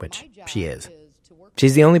 which she is.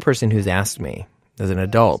 She's the only person who's asked me, as an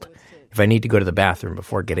adult, if I need to go to the bathroom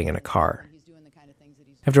before getting in a car.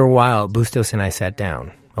 After a while, Bustos and I sat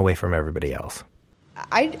down, away from everybody else.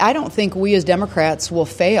 I don't think we as Democrats will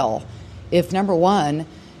fail if, number one,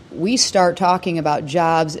 we start talking about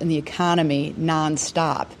jobs and the economy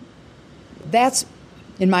nonstop. That's,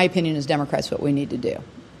 in my opinion, as Democrats, what we need to do.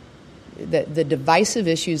 The divisive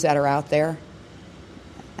issues that are out there,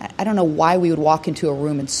 I don't know why we would walk into a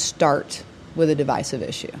room and start with a divisive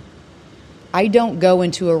issue. I don't go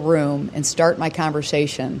into a room and start my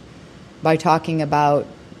conversation by talking about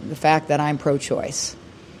the fact that I'm pro-choice,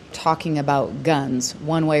 talking about guns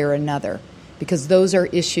one way or another, because those are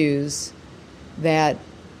issues that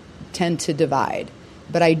tend to divide.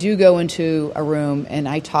 But I do go into a room and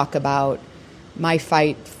I talk about my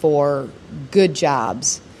fight for good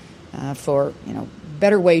jobs for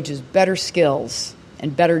better wages, better skills,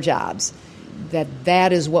 and better jobs.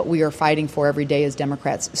 That is what we are fighting for every day as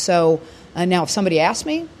Democrats. So now if somebody asks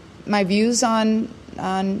me my views on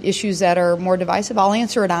issues that are more divisive, I'll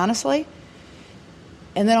answer it honestly,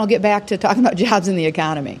 and then I'll get back to talking about jobs and the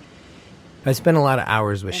economy. I spent a lot of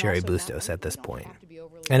hours with Cheri Bustos at this point.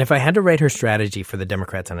 And if I had to write her strategy for the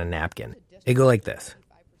Democrats on a napkin, it'd go like this.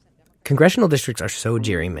 Congressional districts are so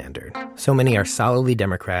gerrymandered, so many are solidly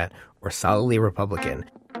Democrat or solidly Republican,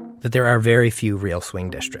 that there are very few real swing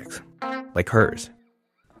districts, like hers.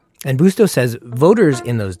 And Bustos says voters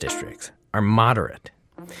in those districts are moderate.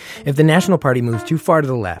 If the National Party moves too far to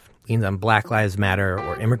the left, leans on Black Lives Matter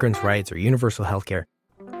or immigrants' rights or universal health care,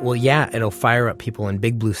 well, yeah, it'll fire up people in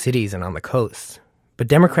big blue cities and on the coasts. But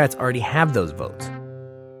Democrats already have those votes.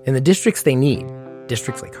 In the districts they need,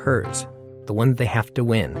 districts like hers, the ones they have to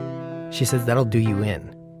win, she says that'll do you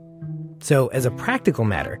in. So as a practical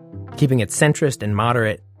matter, keeping it centrist and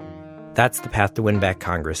moderate, that's the path to win back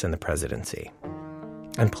Congress and the presidency.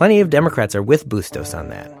 And plenty of Democrats are with Bustos on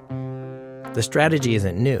that. The strategy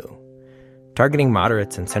isn't new. Targeting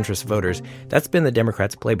moderates and centrist voters, that's been the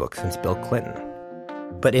Democrats' playbook since Bill Clinton.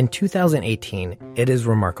 But in 2018, it is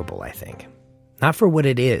remarkable, I think. Not for what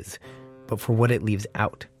it is, but for what it leaves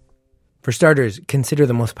out. For starters, consider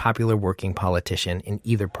the most popular working politician in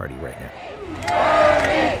either party right now.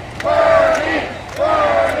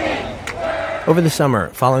 Over the summer,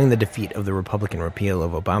 following the defeat of the Republican repeal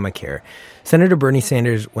of Obamacare, Senator Bernie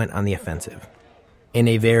Sanders went on the offensive, in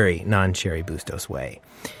a very non-Cheri Bustos way.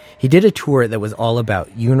 He did a tour that was all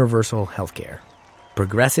about universal health care.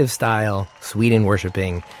 Progressive style,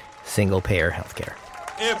 Sweden-worshipping, single-payer health care.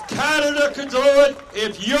 If Canada can do it,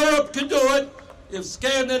 if Europe can do it, if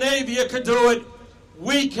Scandinavia can do it,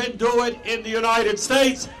 we can do it in the United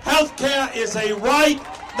States. Health care is a right,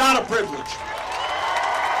 not a privilege.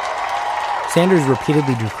 Sanders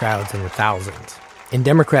repeatedly drew crowds in the thousands, in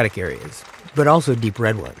Democratic areas, but also deep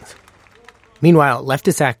red ones. Meanwhile,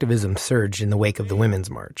 leftist activism surged in the wake of the Women's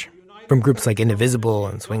March, from groups like Indivisible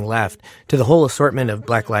and Swing Left to the whole assortment of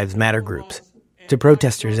Black Lives Matter groups, to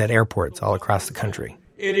protesters at airports all across the country.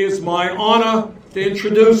 It is my honor to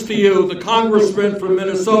introduce to you the Congressman from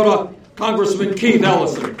Minnesota, Congressman Keith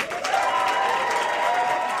Ellison.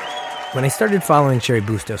 When I started following Cheri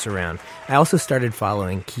Bustos around, I also started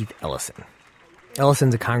following Keith Ellison.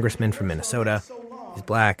 Ellison's a congressman from Minnesota. He's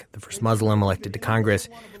black, the first Muslim elected to Congress,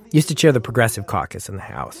 used to chair the Progressive Caucus in the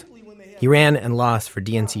House. He ran and lost for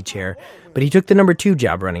DNC chair, but he took the number 2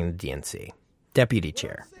 job running the DNC, deputy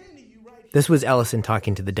chair. This was Ellison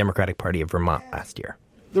talking to the Democratic Party of Vermont last year.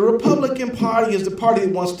 The Republican Party is the party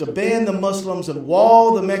that wants to ban the Muslims and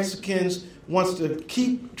wall the Mexicans, wants to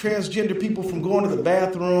keep transgender people from going to the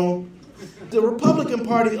bathroom. The Republican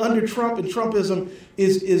Party under Trump and Trumpism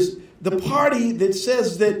is the party that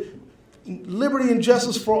says that liberty and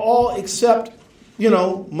justice for all except,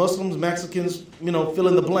 Muslims, Mexicans, fill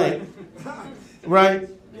in the blank, right?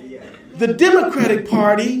 The Democratic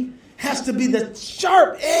Party has to be the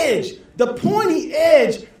sharp edge, the pointy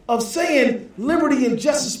edge of saying liberty and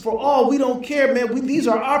justice for all. We don't care, man. These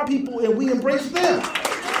are our people, and we embrace them.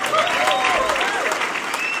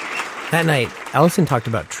 That night, Ellison talked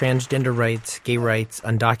about transgender rights, gay rights,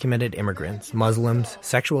 undocumented immigrants, Muslims,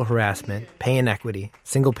 sexual harassment, pay inequity,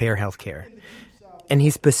 single-payer health care. And he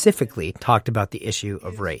specifically talked about the issue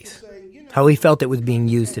of race, how he felt it was being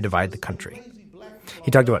used to divide the country.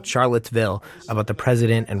 He talked about Charlottesville, about the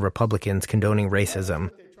president and Republicans condoning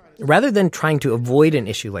racism, rather than trying to avoid an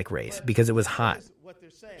issue like race because it was hot.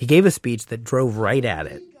 He gave a speech that drove right at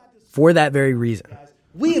it for that very reason.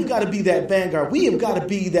 We have got to be that vanguard. We have got to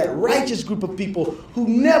be that righteous group of people who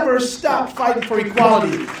never stop fighting for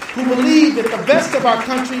equality, who believe that the best of our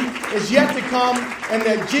country is yet to come and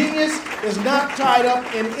that genius is not tied up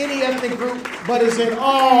in any ethnic group, but is in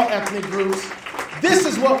all ethnic groups. This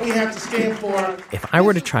is what we have to stand for. If I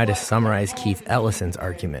were to try to summarize Keith Ellison's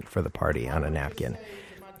argument for the party on a napkin,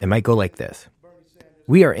 it might go like this.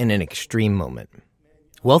 We are in an extreme moment.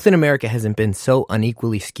 Wealth in America hasn't been so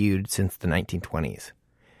unequally skewed since the 1920s.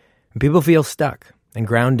 People feel stuck and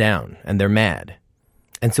ground down, and they're mad.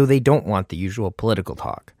 And so they don't want the usual political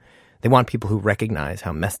talk. They want people who recognize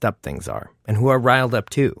how messed up things are, and who are riled up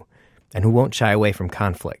too, and who won't shy away from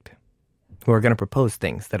conflict, who are going to propose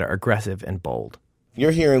things that are aggressive and bold.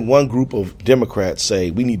 You're hearing one group of Democrats say,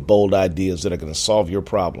 we need bold ideas that are going to solve your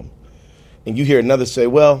problem. And you hear another say,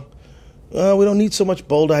 well, we don't need so much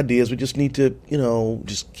bold ideas. We just need to,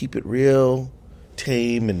 just keep it real,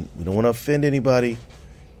 tame, and we don't want to offend anybody.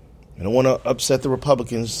 We don't want to upset the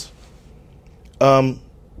Republicans.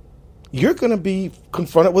 You're going to be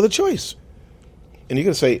confronted with a choice. and you're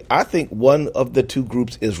going to say, I think one of the two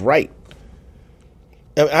groups is right.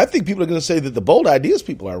 And I think people are going to say that the bold ideas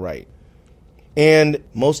people are right. And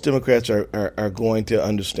most Democrats are going to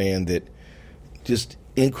understand that just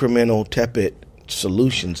incremental, tepid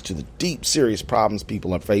solutions to the deep, serious problems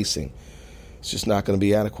people are facing, it's just not going to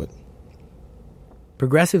be adequate.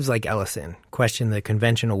 Progressives like Ellison question the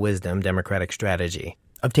conventional wisdom Democratic strategy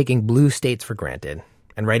of taking blue states for granted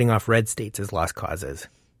and writing off red states as lost causes,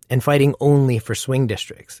 and fighting only for swing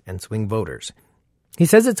districts and swing voters. He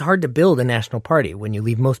says it's hard to build a national party when you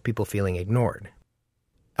leave most people feeling ignored.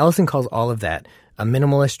 Ellison calls all of that a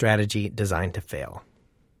minimalist strategy designed to fail.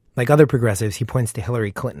 Like other progressives, he points to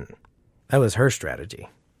Hillary Clinton. That was her strategy.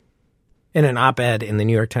 In an op-ed in the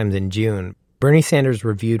New York Times in June, Bernie Sanders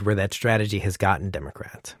reviewed where that strategy has gotten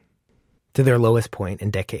Democrats to their lowest point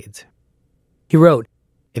in decades. He wrote,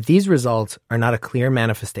 "If these results are not a clear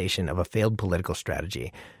manifestation of a failed political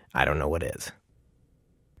strategy, I don't know what is."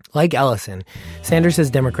 Like Ellison, Sanders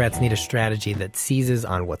says Democrats need a strategy that seizes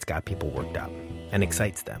on what's got people worked up and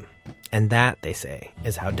excites them. And that, they say,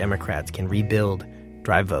 is how Democrats can rebuild,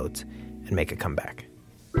 drive votes, and make a comeback.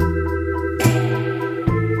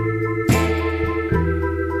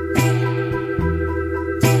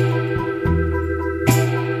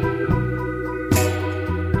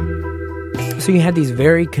 So you had these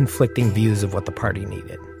very conflicting views of what the party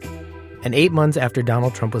needed. And 8 months after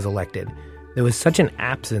Donald Trump was elected, there was such an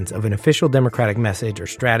absence of an official Democratic message or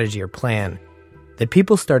strategy or plan that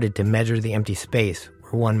people started to measure the empty space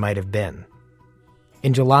where one might have been.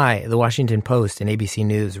 In July, the Washington Post and ABC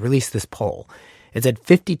News released this poll. It said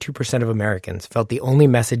 52% of Americans felt the only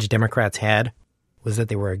message Democrats had was that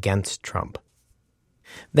they were against Trump.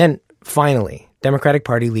 Then, finally, Democratic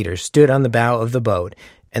Party leaders stood on the bow of the boat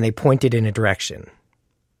and they pointed in a direction.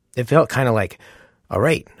 It felt kind of like, all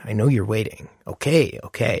right, I know you're waiting. Okay.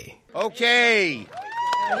 Okay.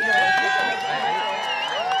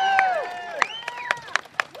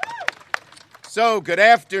 So, good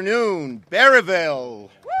afternoon, Berryville.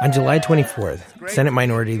 On July 24th, Senate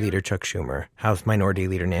Minority Leader Chuck Schumer, House Minority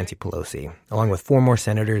Leader Nancy Pelosi, along with 4 more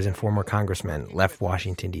senators and 4 more congressmen, left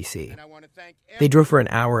Washington, D.C. They drove for an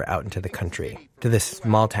hour out into the country, to this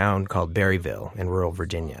small town called Berryville in rural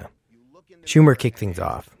Virginia. Schumer kicked things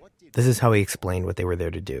off. This is how he explained what they were there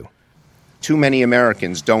to do. Too many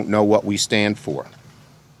Americans don't know what we stand for.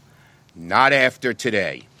 Not after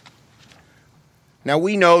today. Now,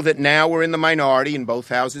 we know that now we're in the minority in both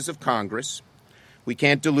houses of Congress. We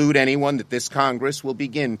can't delude anyone that this Congress will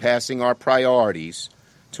begin passing our priorities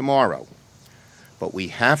tomorrow. But we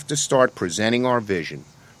have to start presenting our vision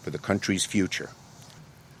for the country's future.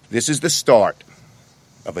 This is the start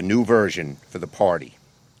of a new version for the party.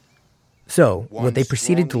 So, what they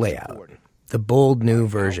proceeded to lay out, the bold new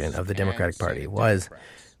version of the Democratic Party, was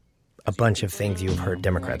a bunch of things you've heard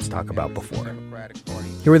Democrats talk about before.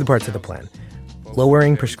 Here were the parts of the plan.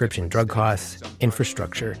 Lowering prescription drug costs,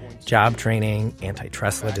 infrastructure, job training,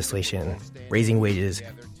 antitrust legislation, raising wages.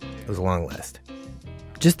 It was a long list.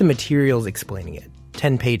 Just the materials explaining it,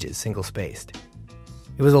 10 pages, single-spaced.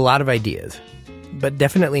 It was a lot of ideas, but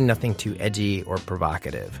definitely nothing too edgy or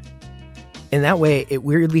provocative. In that way, it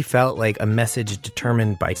weirdly felt like a message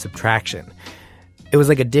determined by subtraction. It was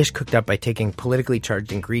like a dish cooked up by taking politically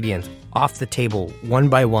charged ingredients off the table one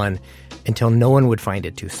by one until no one would find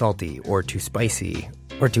it too salty or too spicy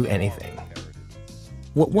or too anything.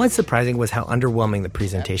 What was surprising was how underwhelming the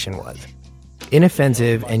presentation was.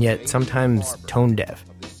 Inoffensive and yet sometimes tone-deaf.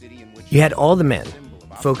 You had all the men,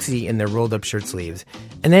 folksy in their rolled-up shirt sleeves,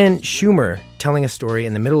 and then Schumer telling a story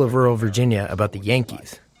in the middle of rural Virginia about the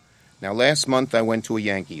Yankees. Now, last month I went to a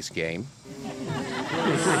Yankees game.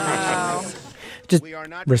 Just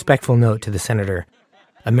respectful note to the senator,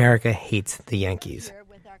 America hates the Yankees.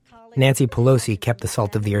 Nancy Pelosi kept the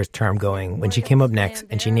salt of the earth charm going when she came up next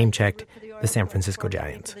and she name-checked the San Francisco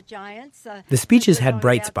Giants. The speeches had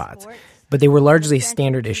bright spots, but they were largely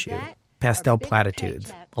standard issue, pastel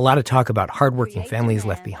platitudes. A lot of talk about hardworking families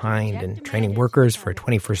left behind and training workers for a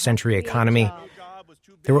 21st century economy.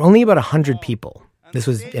 There were only about 100 people. This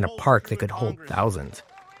was in a park that could hold thousands.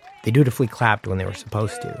 They dutifully clapped when they were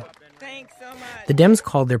supposed to. The Dems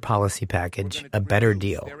called their policy package a better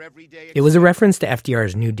deal. It was a reference to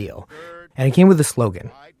FDR's New Deal, and it came with a slogan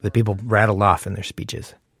that people rattled off in their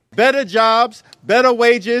speeches. Better jobs, better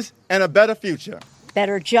wages, and a better future.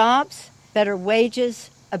 Better jobs, better wages,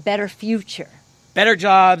 a better future. Better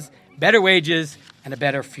jobs, better wages, and a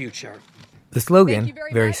better future. The slogan,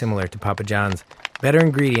 very similar to Papa John's, better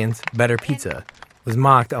ingredients, better pizza, was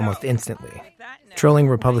mocked almost instantly. Trolling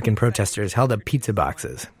Republican protesters held up pizza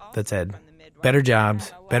boxes that said, better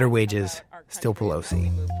jobs, better wages, still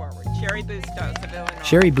Pelosi. Sherry Bustos of Illinois.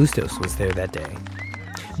 Sherry Bustos was there that day.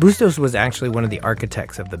 Bustos was actually one of the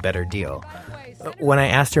architects of the Better Deal. When I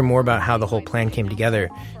asked her more about how the whole plan came together,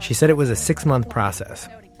 she said it was a 6-month process.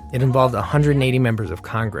 It involved 180 members of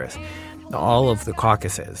Congress, all of the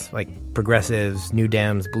caucuses, like progressives, New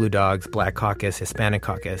Dems, Blue Dogs, Black Caucus, Hispanic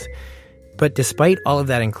Caucus. But despite all of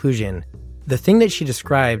that inclusion, the thing that she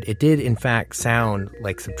described, it did in fact sound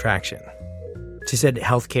like subtraction. She said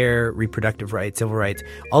healthcare, reproductive rights, civil rights,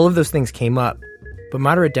 all of those things came up, but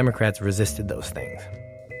moderate Democrats resisted those things.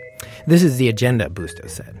 This is the agenda, Bustos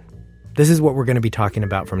said. This is what we're going to be talking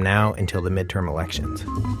about from now until the midterm elections.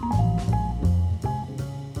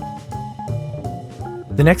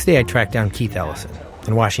 The next day, I tracked down Keith Ellison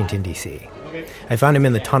in Washington, D.C. I found him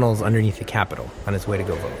in the tunnels underneath the Capitol on his way to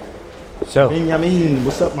go vote. So, Benjamin,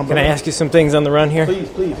 what's up, my brother? Can I ask you some things on the run here?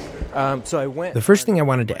 Please. The first thing I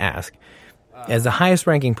wanted to ask, as the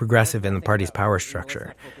highest-ranking progressive in the party's power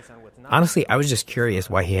structure, honestly, I was just curious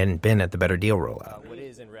why he hadn't been at the Better Deal rollout.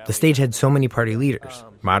 The stage had so many party leaders,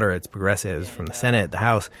 moderates, progressives, from the Senate, the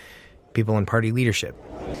House, people in party leadership.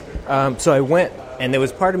 So I went, and there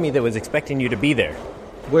was part of me that was expecting you to be there.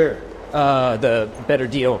 Where? The Better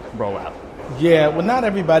Deal rollout. Yeah, well, not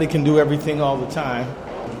everybody can do everything all the time.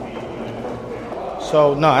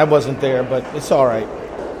 So, no, I wasn't there, but it's all right.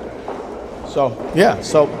 So.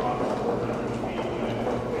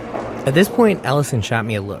 At this point, Ellison shot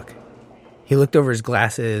me a look. He looked over his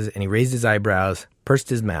glasses, and he raised his eyebrows, pursed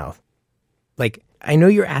his mouth. Like, I know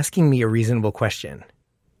you're asking me a reasonable question.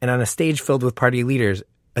 And on a stage filled with party leaders,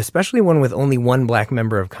 especially one with only one black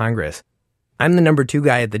member of Congress, I'm the number 2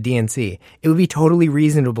 guy at the DNC. It would be totally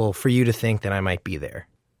reasonable for you to think that I might be there.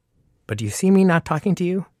 But do you see me not talking to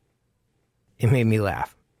you? It made me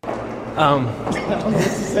laugh. I don't know what to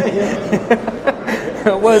say.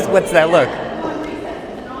 What's that look?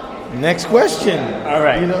 Next question. All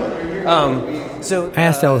right. I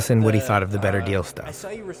asked Ellison what he thought of the Better Deal stuff.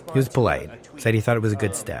 He was polite, said he thought it was a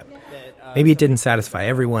good step. Maybe it didn't satisfy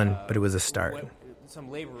everyone, but it was a start.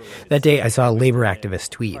 That day, I saw a labor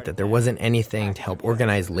activist tweet that there wasn't anything to help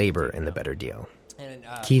organize labor in the Better Deal.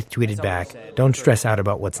 Keith tweeted back, "Don't stress out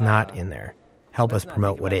about what's not in there. Help us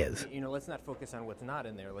promote what is."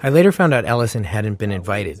 I later found out Ellison hadn't been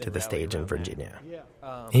invited to the stage in Virginia.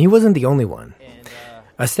 And he wasn't the only one.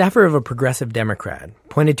 A staffer of a progressive Democrat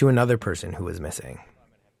pointed to another person who was missing,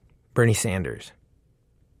 Bernie Sanders.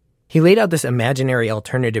 He laid out this imaginary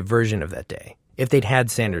alternative version of that day, if they'd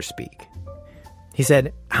had Sanders speak. He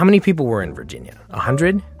said, how many people were in Virginia?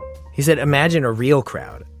 100? He said, imagine a real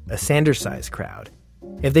crowd, a Sanders-sized crowd.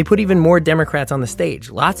 If they put even more Democrats on the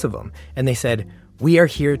stage, lots of them, and they said, we are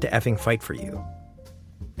here to effing fight for you,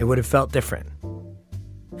 it would have felt different.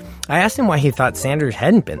 I asked him why he thought Sanders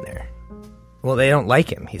hadn't been there. Well, they don't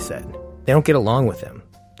like him, he said. They don't get along with him.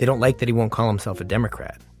 They don't like that he won't call himself a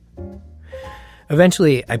Democrat.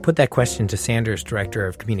 Eventually, I put that question to Sanders' director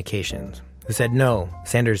of communications, who said no,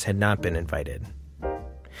 Sanders had not been invited.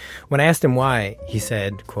 When I asked him why, he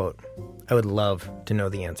said, quote, I would love to know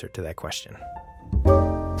the answer to that question.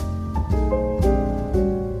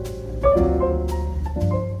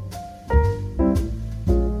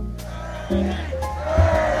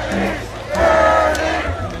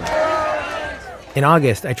 In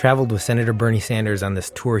August, I traveled with Senator Bernie Sanders on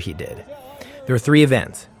this tour he did. There were 3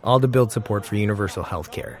 events, all to build support for universal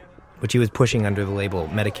health care, which he was pushing under the label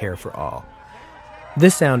Medicare for All.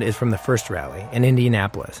 This sound is from the first rally in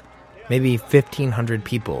Indianapolis, maybe 1,500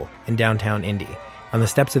 people in downtown Indy, on the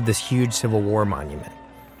steps of this huge Civil War monument.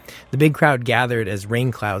 The big crowd gathered as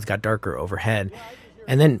rain clouds got darker overhead,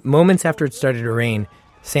 and then moments after it started to rain,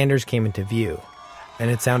 Sanders came into view,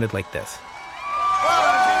 and it sounded like this.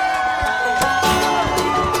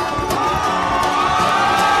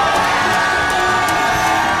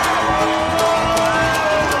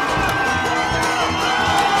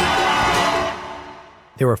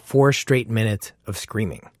 There were 4 straight minutes of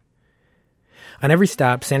screaming. On every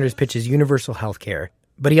stop, Sanders pitches universal health care,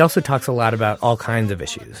 but he also talks a lot about all kinds of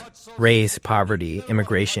issues: race, poverty,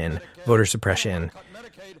 immigration, voter suppression.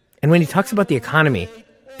 And when he talks about the economy,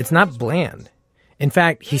 it's not bland. In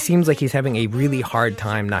fact, he seems like he's having a really hard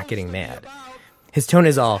time not getting mad. His tone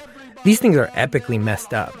is all, these things are epically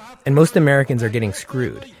messed up, and most Americans are getting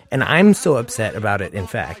screwed. And I'm so upset about it, in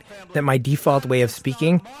fact, that my default way of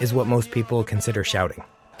speaking is what most people consider shouting.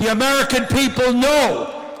 The American people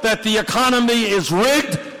know that the economy is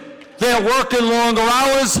rigged. They're working longer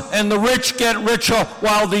hours, and the rich get richer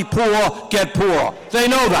while the poor get poorer. They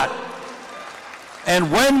know that.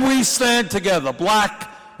 And when we stand together, black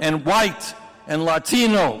and white and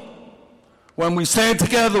Latino, when we stand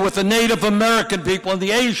together with the Native American people and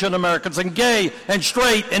the Asian Americans and gay and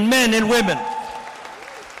straight and men and women,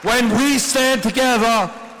 when we stand together,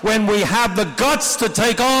 when we have the guts to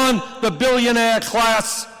take on the billionaire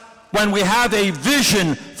class, when we have a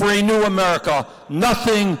vision for a new America,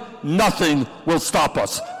 nothing will stop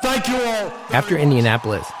us. Thank you all. After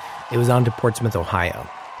Indianapolis, it was on to Portsmouth, Ohio,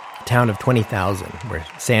 a town of 20,000 where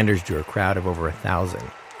Sanders drew a crowd of over 1,000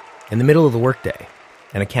 in the middle of the workday,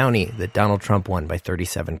 in a county that Donald Trump won by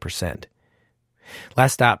 37%.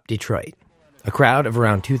 Last stop, Detroit, a crowd of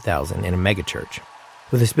around 2,000 in a megachurch,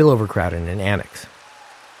 with a spillover crowd in an annex.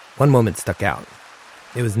 One moment stuck out.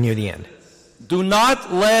 It was near the end. Do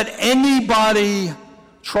not let anybody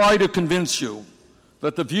try to convince you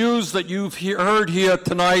that the views that you've heard here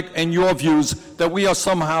tonight and your views, that we are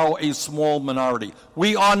somehow a small minority.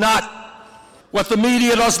 We are not. What the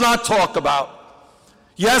media does not talk about.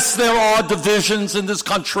 Yes, there are divisions in this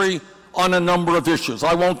country on a number of issues.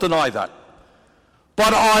 I won't deny that.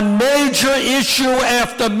 But on major issue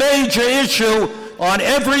after major issue, on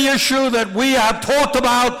every issue that we have talked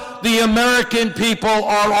about, the American people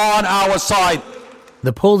are on our side.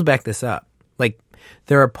 The polls back this up.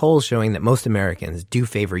 There are polls showing that most Americans do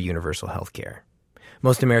favor universal health care.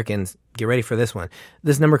 Most Americans, get ready for this one.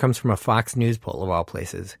 This number comes from a Fox News poll of all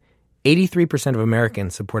places. 83% of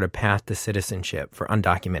Americans support a path to citizenship for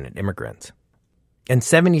undocumented immigrants. And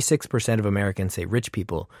 76% of Americans say rich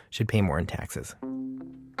people should pay more in taxes.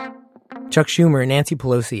 Chuck Schumer, Nancy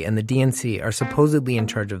Pelosi, and the DNC are supposedly in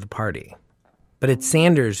charge of the party. But it's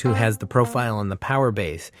Sanders who has the profile and the power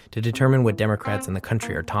base to determine what Democrats in the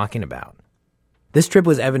country are talking about. This trip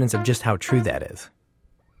was evidence of just how true that is.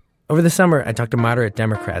 Over the summer, I talked to moderate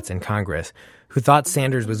Democrats in Congress who thought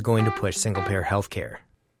Sanders was going to push single-payer health care.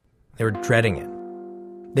 They were dreading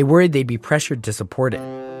it. They worried they'd be pressured to support it,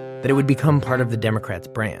 that it would become part of the Democrats'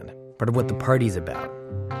 brand, part of what the party's about.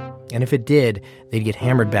 And if it did, they'd get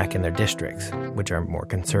hammered back in their districts, which are more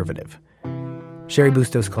conservative. Sherry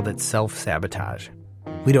Bustos called it self-sabotage.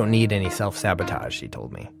 We don't need any self-sabotage, she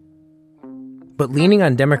told me. But leaning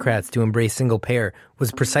on Democrats to embrace single-payer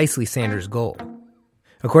was precisely Sanders' goal.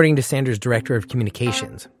 According to Sanders' director of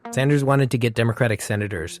communications, Sanders wanted to get Democratic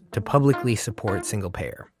senators to publicly support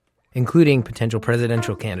single-payer, including potential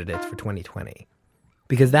presidential candidates for 2020.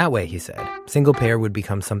 Because that way, he said, single-payer would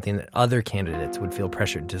become something that other candidates would feel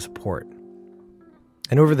pressured to support.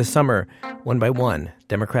 And over the summer, one by one,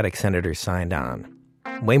 Democratic senators signed on,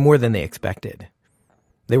 way more than they expected.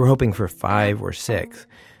 They were hoping for 5 or 6,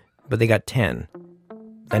 but they got 10,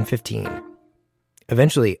 then 15.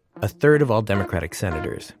 Eventually, a third of all Democratic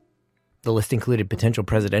senators. The list included potential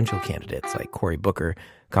presidential candidates like Cory Booker,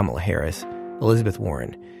 Kamala Harris, Elizabeth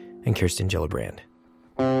Warren, and Kirsten Gillibrand.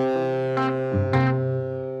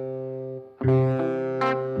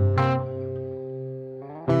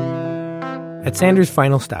 At Sanders'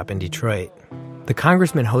 final stop in Detroit, the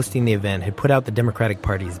congressman hosting the event had put out the Democratic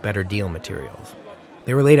Party's Better Deal materials.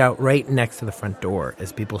 They were laid out right next to the front door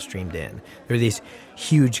as people streamed in. There were these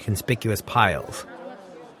huge, conspicuous piles.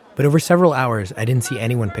 But over several hours, I didn't see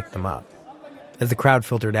anyone pick them up. As the crowd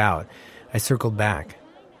filtered out, I circled back.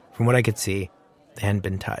 From what I could see, they hadn't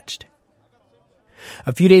been touched.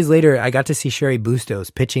 A few days later, I got to see Sherry Bustos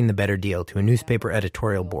pitching the Better Deal to a newspaper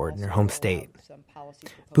editorial board in her home state.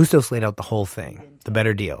 Bustos laid out the whole thing, the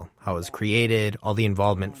Better Deal, how it was created, all the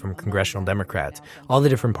involvement from congressional Democrats, all the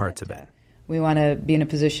different parts of it. We want to be in a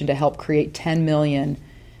position to help create 10 million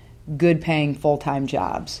good-paying full-time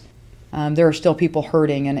jobs. There are still people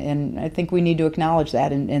hurting, and I think we need to acknowledge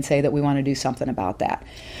that and say that we want to do something about that.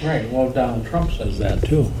 Right. Well, Donald Trump says that,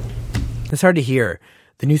 too. It's hard to hear.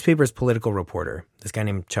 The newspaper's political reporter, this guy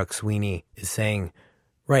named Chuck Sweeney, is saying,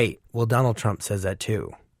 right, well, Donald Trump says that,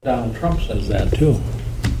 too. Donald Trump says that, too.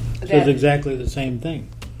 Says exactly the same thing.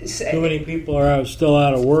 Too many people are still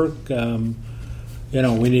out of work.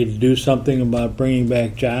 We need to do something about bringing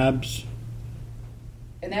back jobs.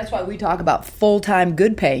 And that's why we talk about full-time,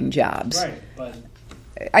 good-paying jobs. Right, but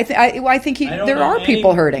I think there are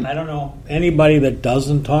people hurting. I don't know anybody that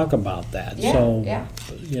doesn't talk about that.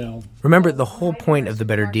 Remember, the whole point of the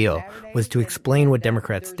Better Deal was to explain what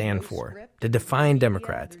Democrats stand for, to define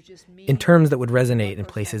Democrats in terms that would resonate in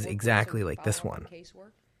places exactly like this one.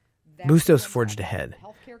 Bustos forged ahead.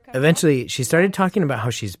 Eventually, she started talking about how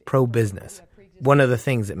she's pro-business, one of the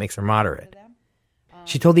things that makes her moderate.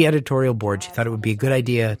 She told the editorial board she thought it would be a good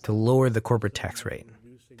idea to lower the corporate tax rate.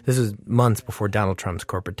 This was months before Donald Trump's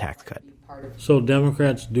corporate tax cut. So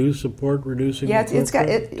Democrats do support reducing the corporate tax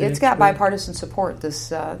rate? It's got bipartisan support.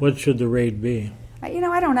 This. What should the rate be? I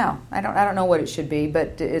don't know. I don't know what it should be,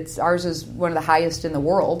 but ours is one of the highest in the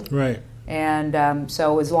world. Right. And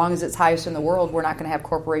so as long as it's highest in the world, we're not going to have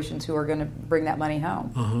corporations who are going to bring that money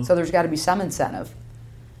home. So there's got to be some incentive.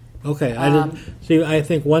 Okay. I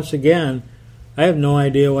think once again, I have no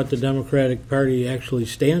idea what the Democratic Party actually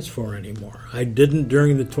stands for anymore. I didn't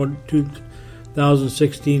during the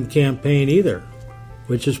 2016 campaign either,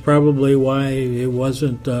 which is probably why it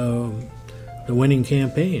wasn't the winning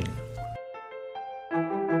campaign.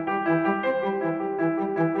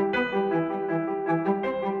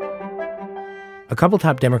 A couple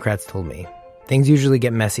top Democrats told me things usually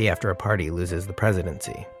get messy after a party loses the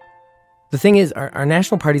presidency. The thing is, our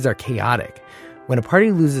national parties are chaotic. When a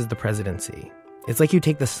party loses the presidency, it's like you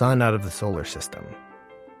take the sun out of the solar system.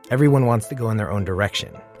 Everyone wants to go in their own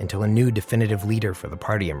direction until a new definitive leader for the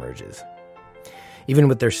party emerges. Even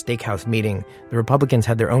with their steakhouse meeting, the Republicans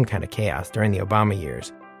had their own kind of chaos during the Obama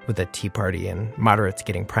years, with the Tea Party and moderates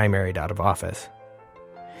getting primaried out of office.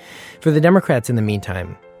 For the Democrats, in the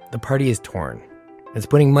meantime, the party is torn. It's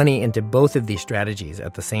putting money into both of these strategies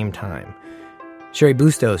at the same time. Sherry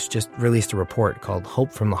Bustos just released a report called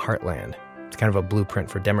Hope from the Heartland. It's kind of a blueprint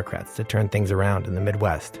for Democrats to turn things around in the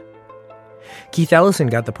Midwest. Keith Ellison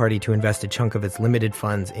got the party to invest a chunk of its limited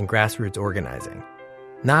funds in grassroots organizing.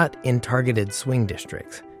 Not in targeted swing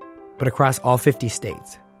districts, but across all 50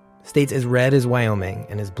 states. States as red as Wyoming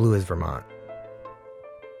and as blue as Vermont.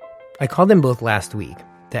 I called them both last week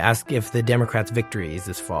to ask if the Democrats' victories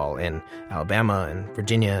this fall in Alabama and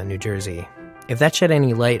Virginia and New Jersey, if that shed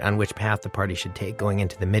any light on which path the party should take going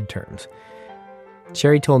into the midterms.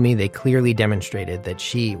 Sherry told me they clearly demonstrated that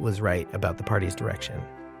she was right about the party's direction.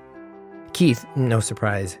 Keith, no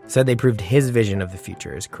surprise, said they proved his vision of the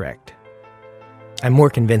future is correct. I'm more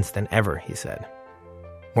convinced than ever, he said.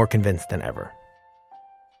 More convinced than ever.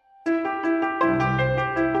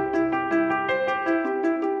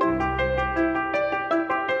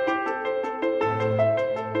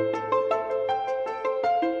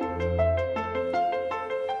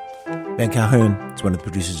 Ben Calhoun is one of the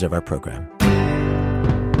producers of our program.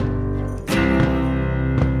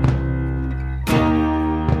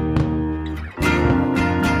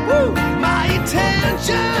 Woo! My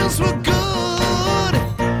intentions were good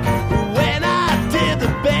when I did the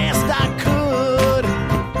best I could,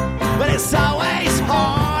 but it's always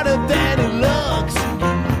harder than it looks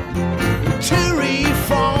to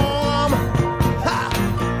reform.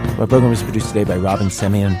 Our program was produced today by Robin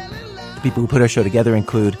Semyon. The people who put our show together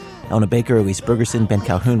include Elna Baker, Elise Bergerson, Ben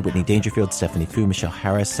Calhoun, Whitney Dangerfield, Stephanie Fu, Michelle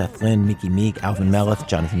Harris, Seth Lynn, Mickey Meek, Alvin Meleth,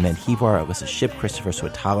 Jonathan Menjivar, Alyssa Shipp, Christopher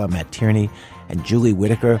Swatala, Matt Tierney, and Julie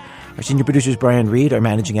Whitaker. Our senior producer is Brian Reed. Our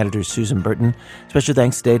managing editor is Susan Burton. Special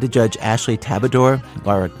thanks today to Judge Ashley Tabador,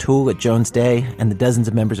 Laura Toole at Jones Day, and the dozens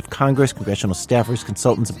of members of Congress, congressional staffers,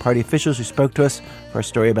 consultants, and party officials who spoke to us for our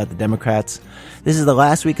story about the Democrats. This is the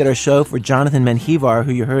last week at our show for Jonathan Menjivar,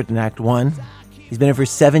 who you heard in Act 1. He's been here for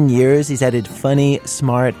 7 years. He's added funny,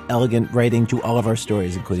 smart, elegant writing to all of our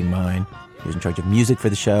stories, including mine. He was in charge of music for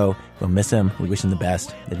the show. We'll miss him. We wish him the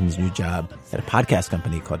best in his new job at a podcast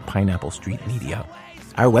company called Pineapple Street Media.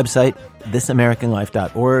 Our website,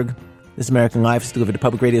 thisamericanlife.org. This American Life is delivered to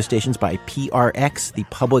public radio stations by PRX, the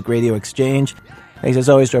Public Radio Exchange. Thanks, as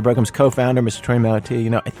always, to our program's co-founder, Mr. Troy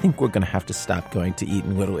Malatia. I think we're going to have to stop going to eat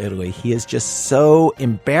in Little Italy. He is just so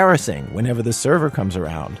embarrassing whenever the server comes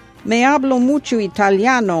around. Me hablo mucho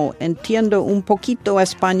italiano, entiendo un poquito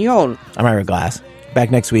español. I'm Ira Glass.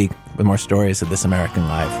 Back next week with more stories of This American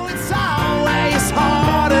Life.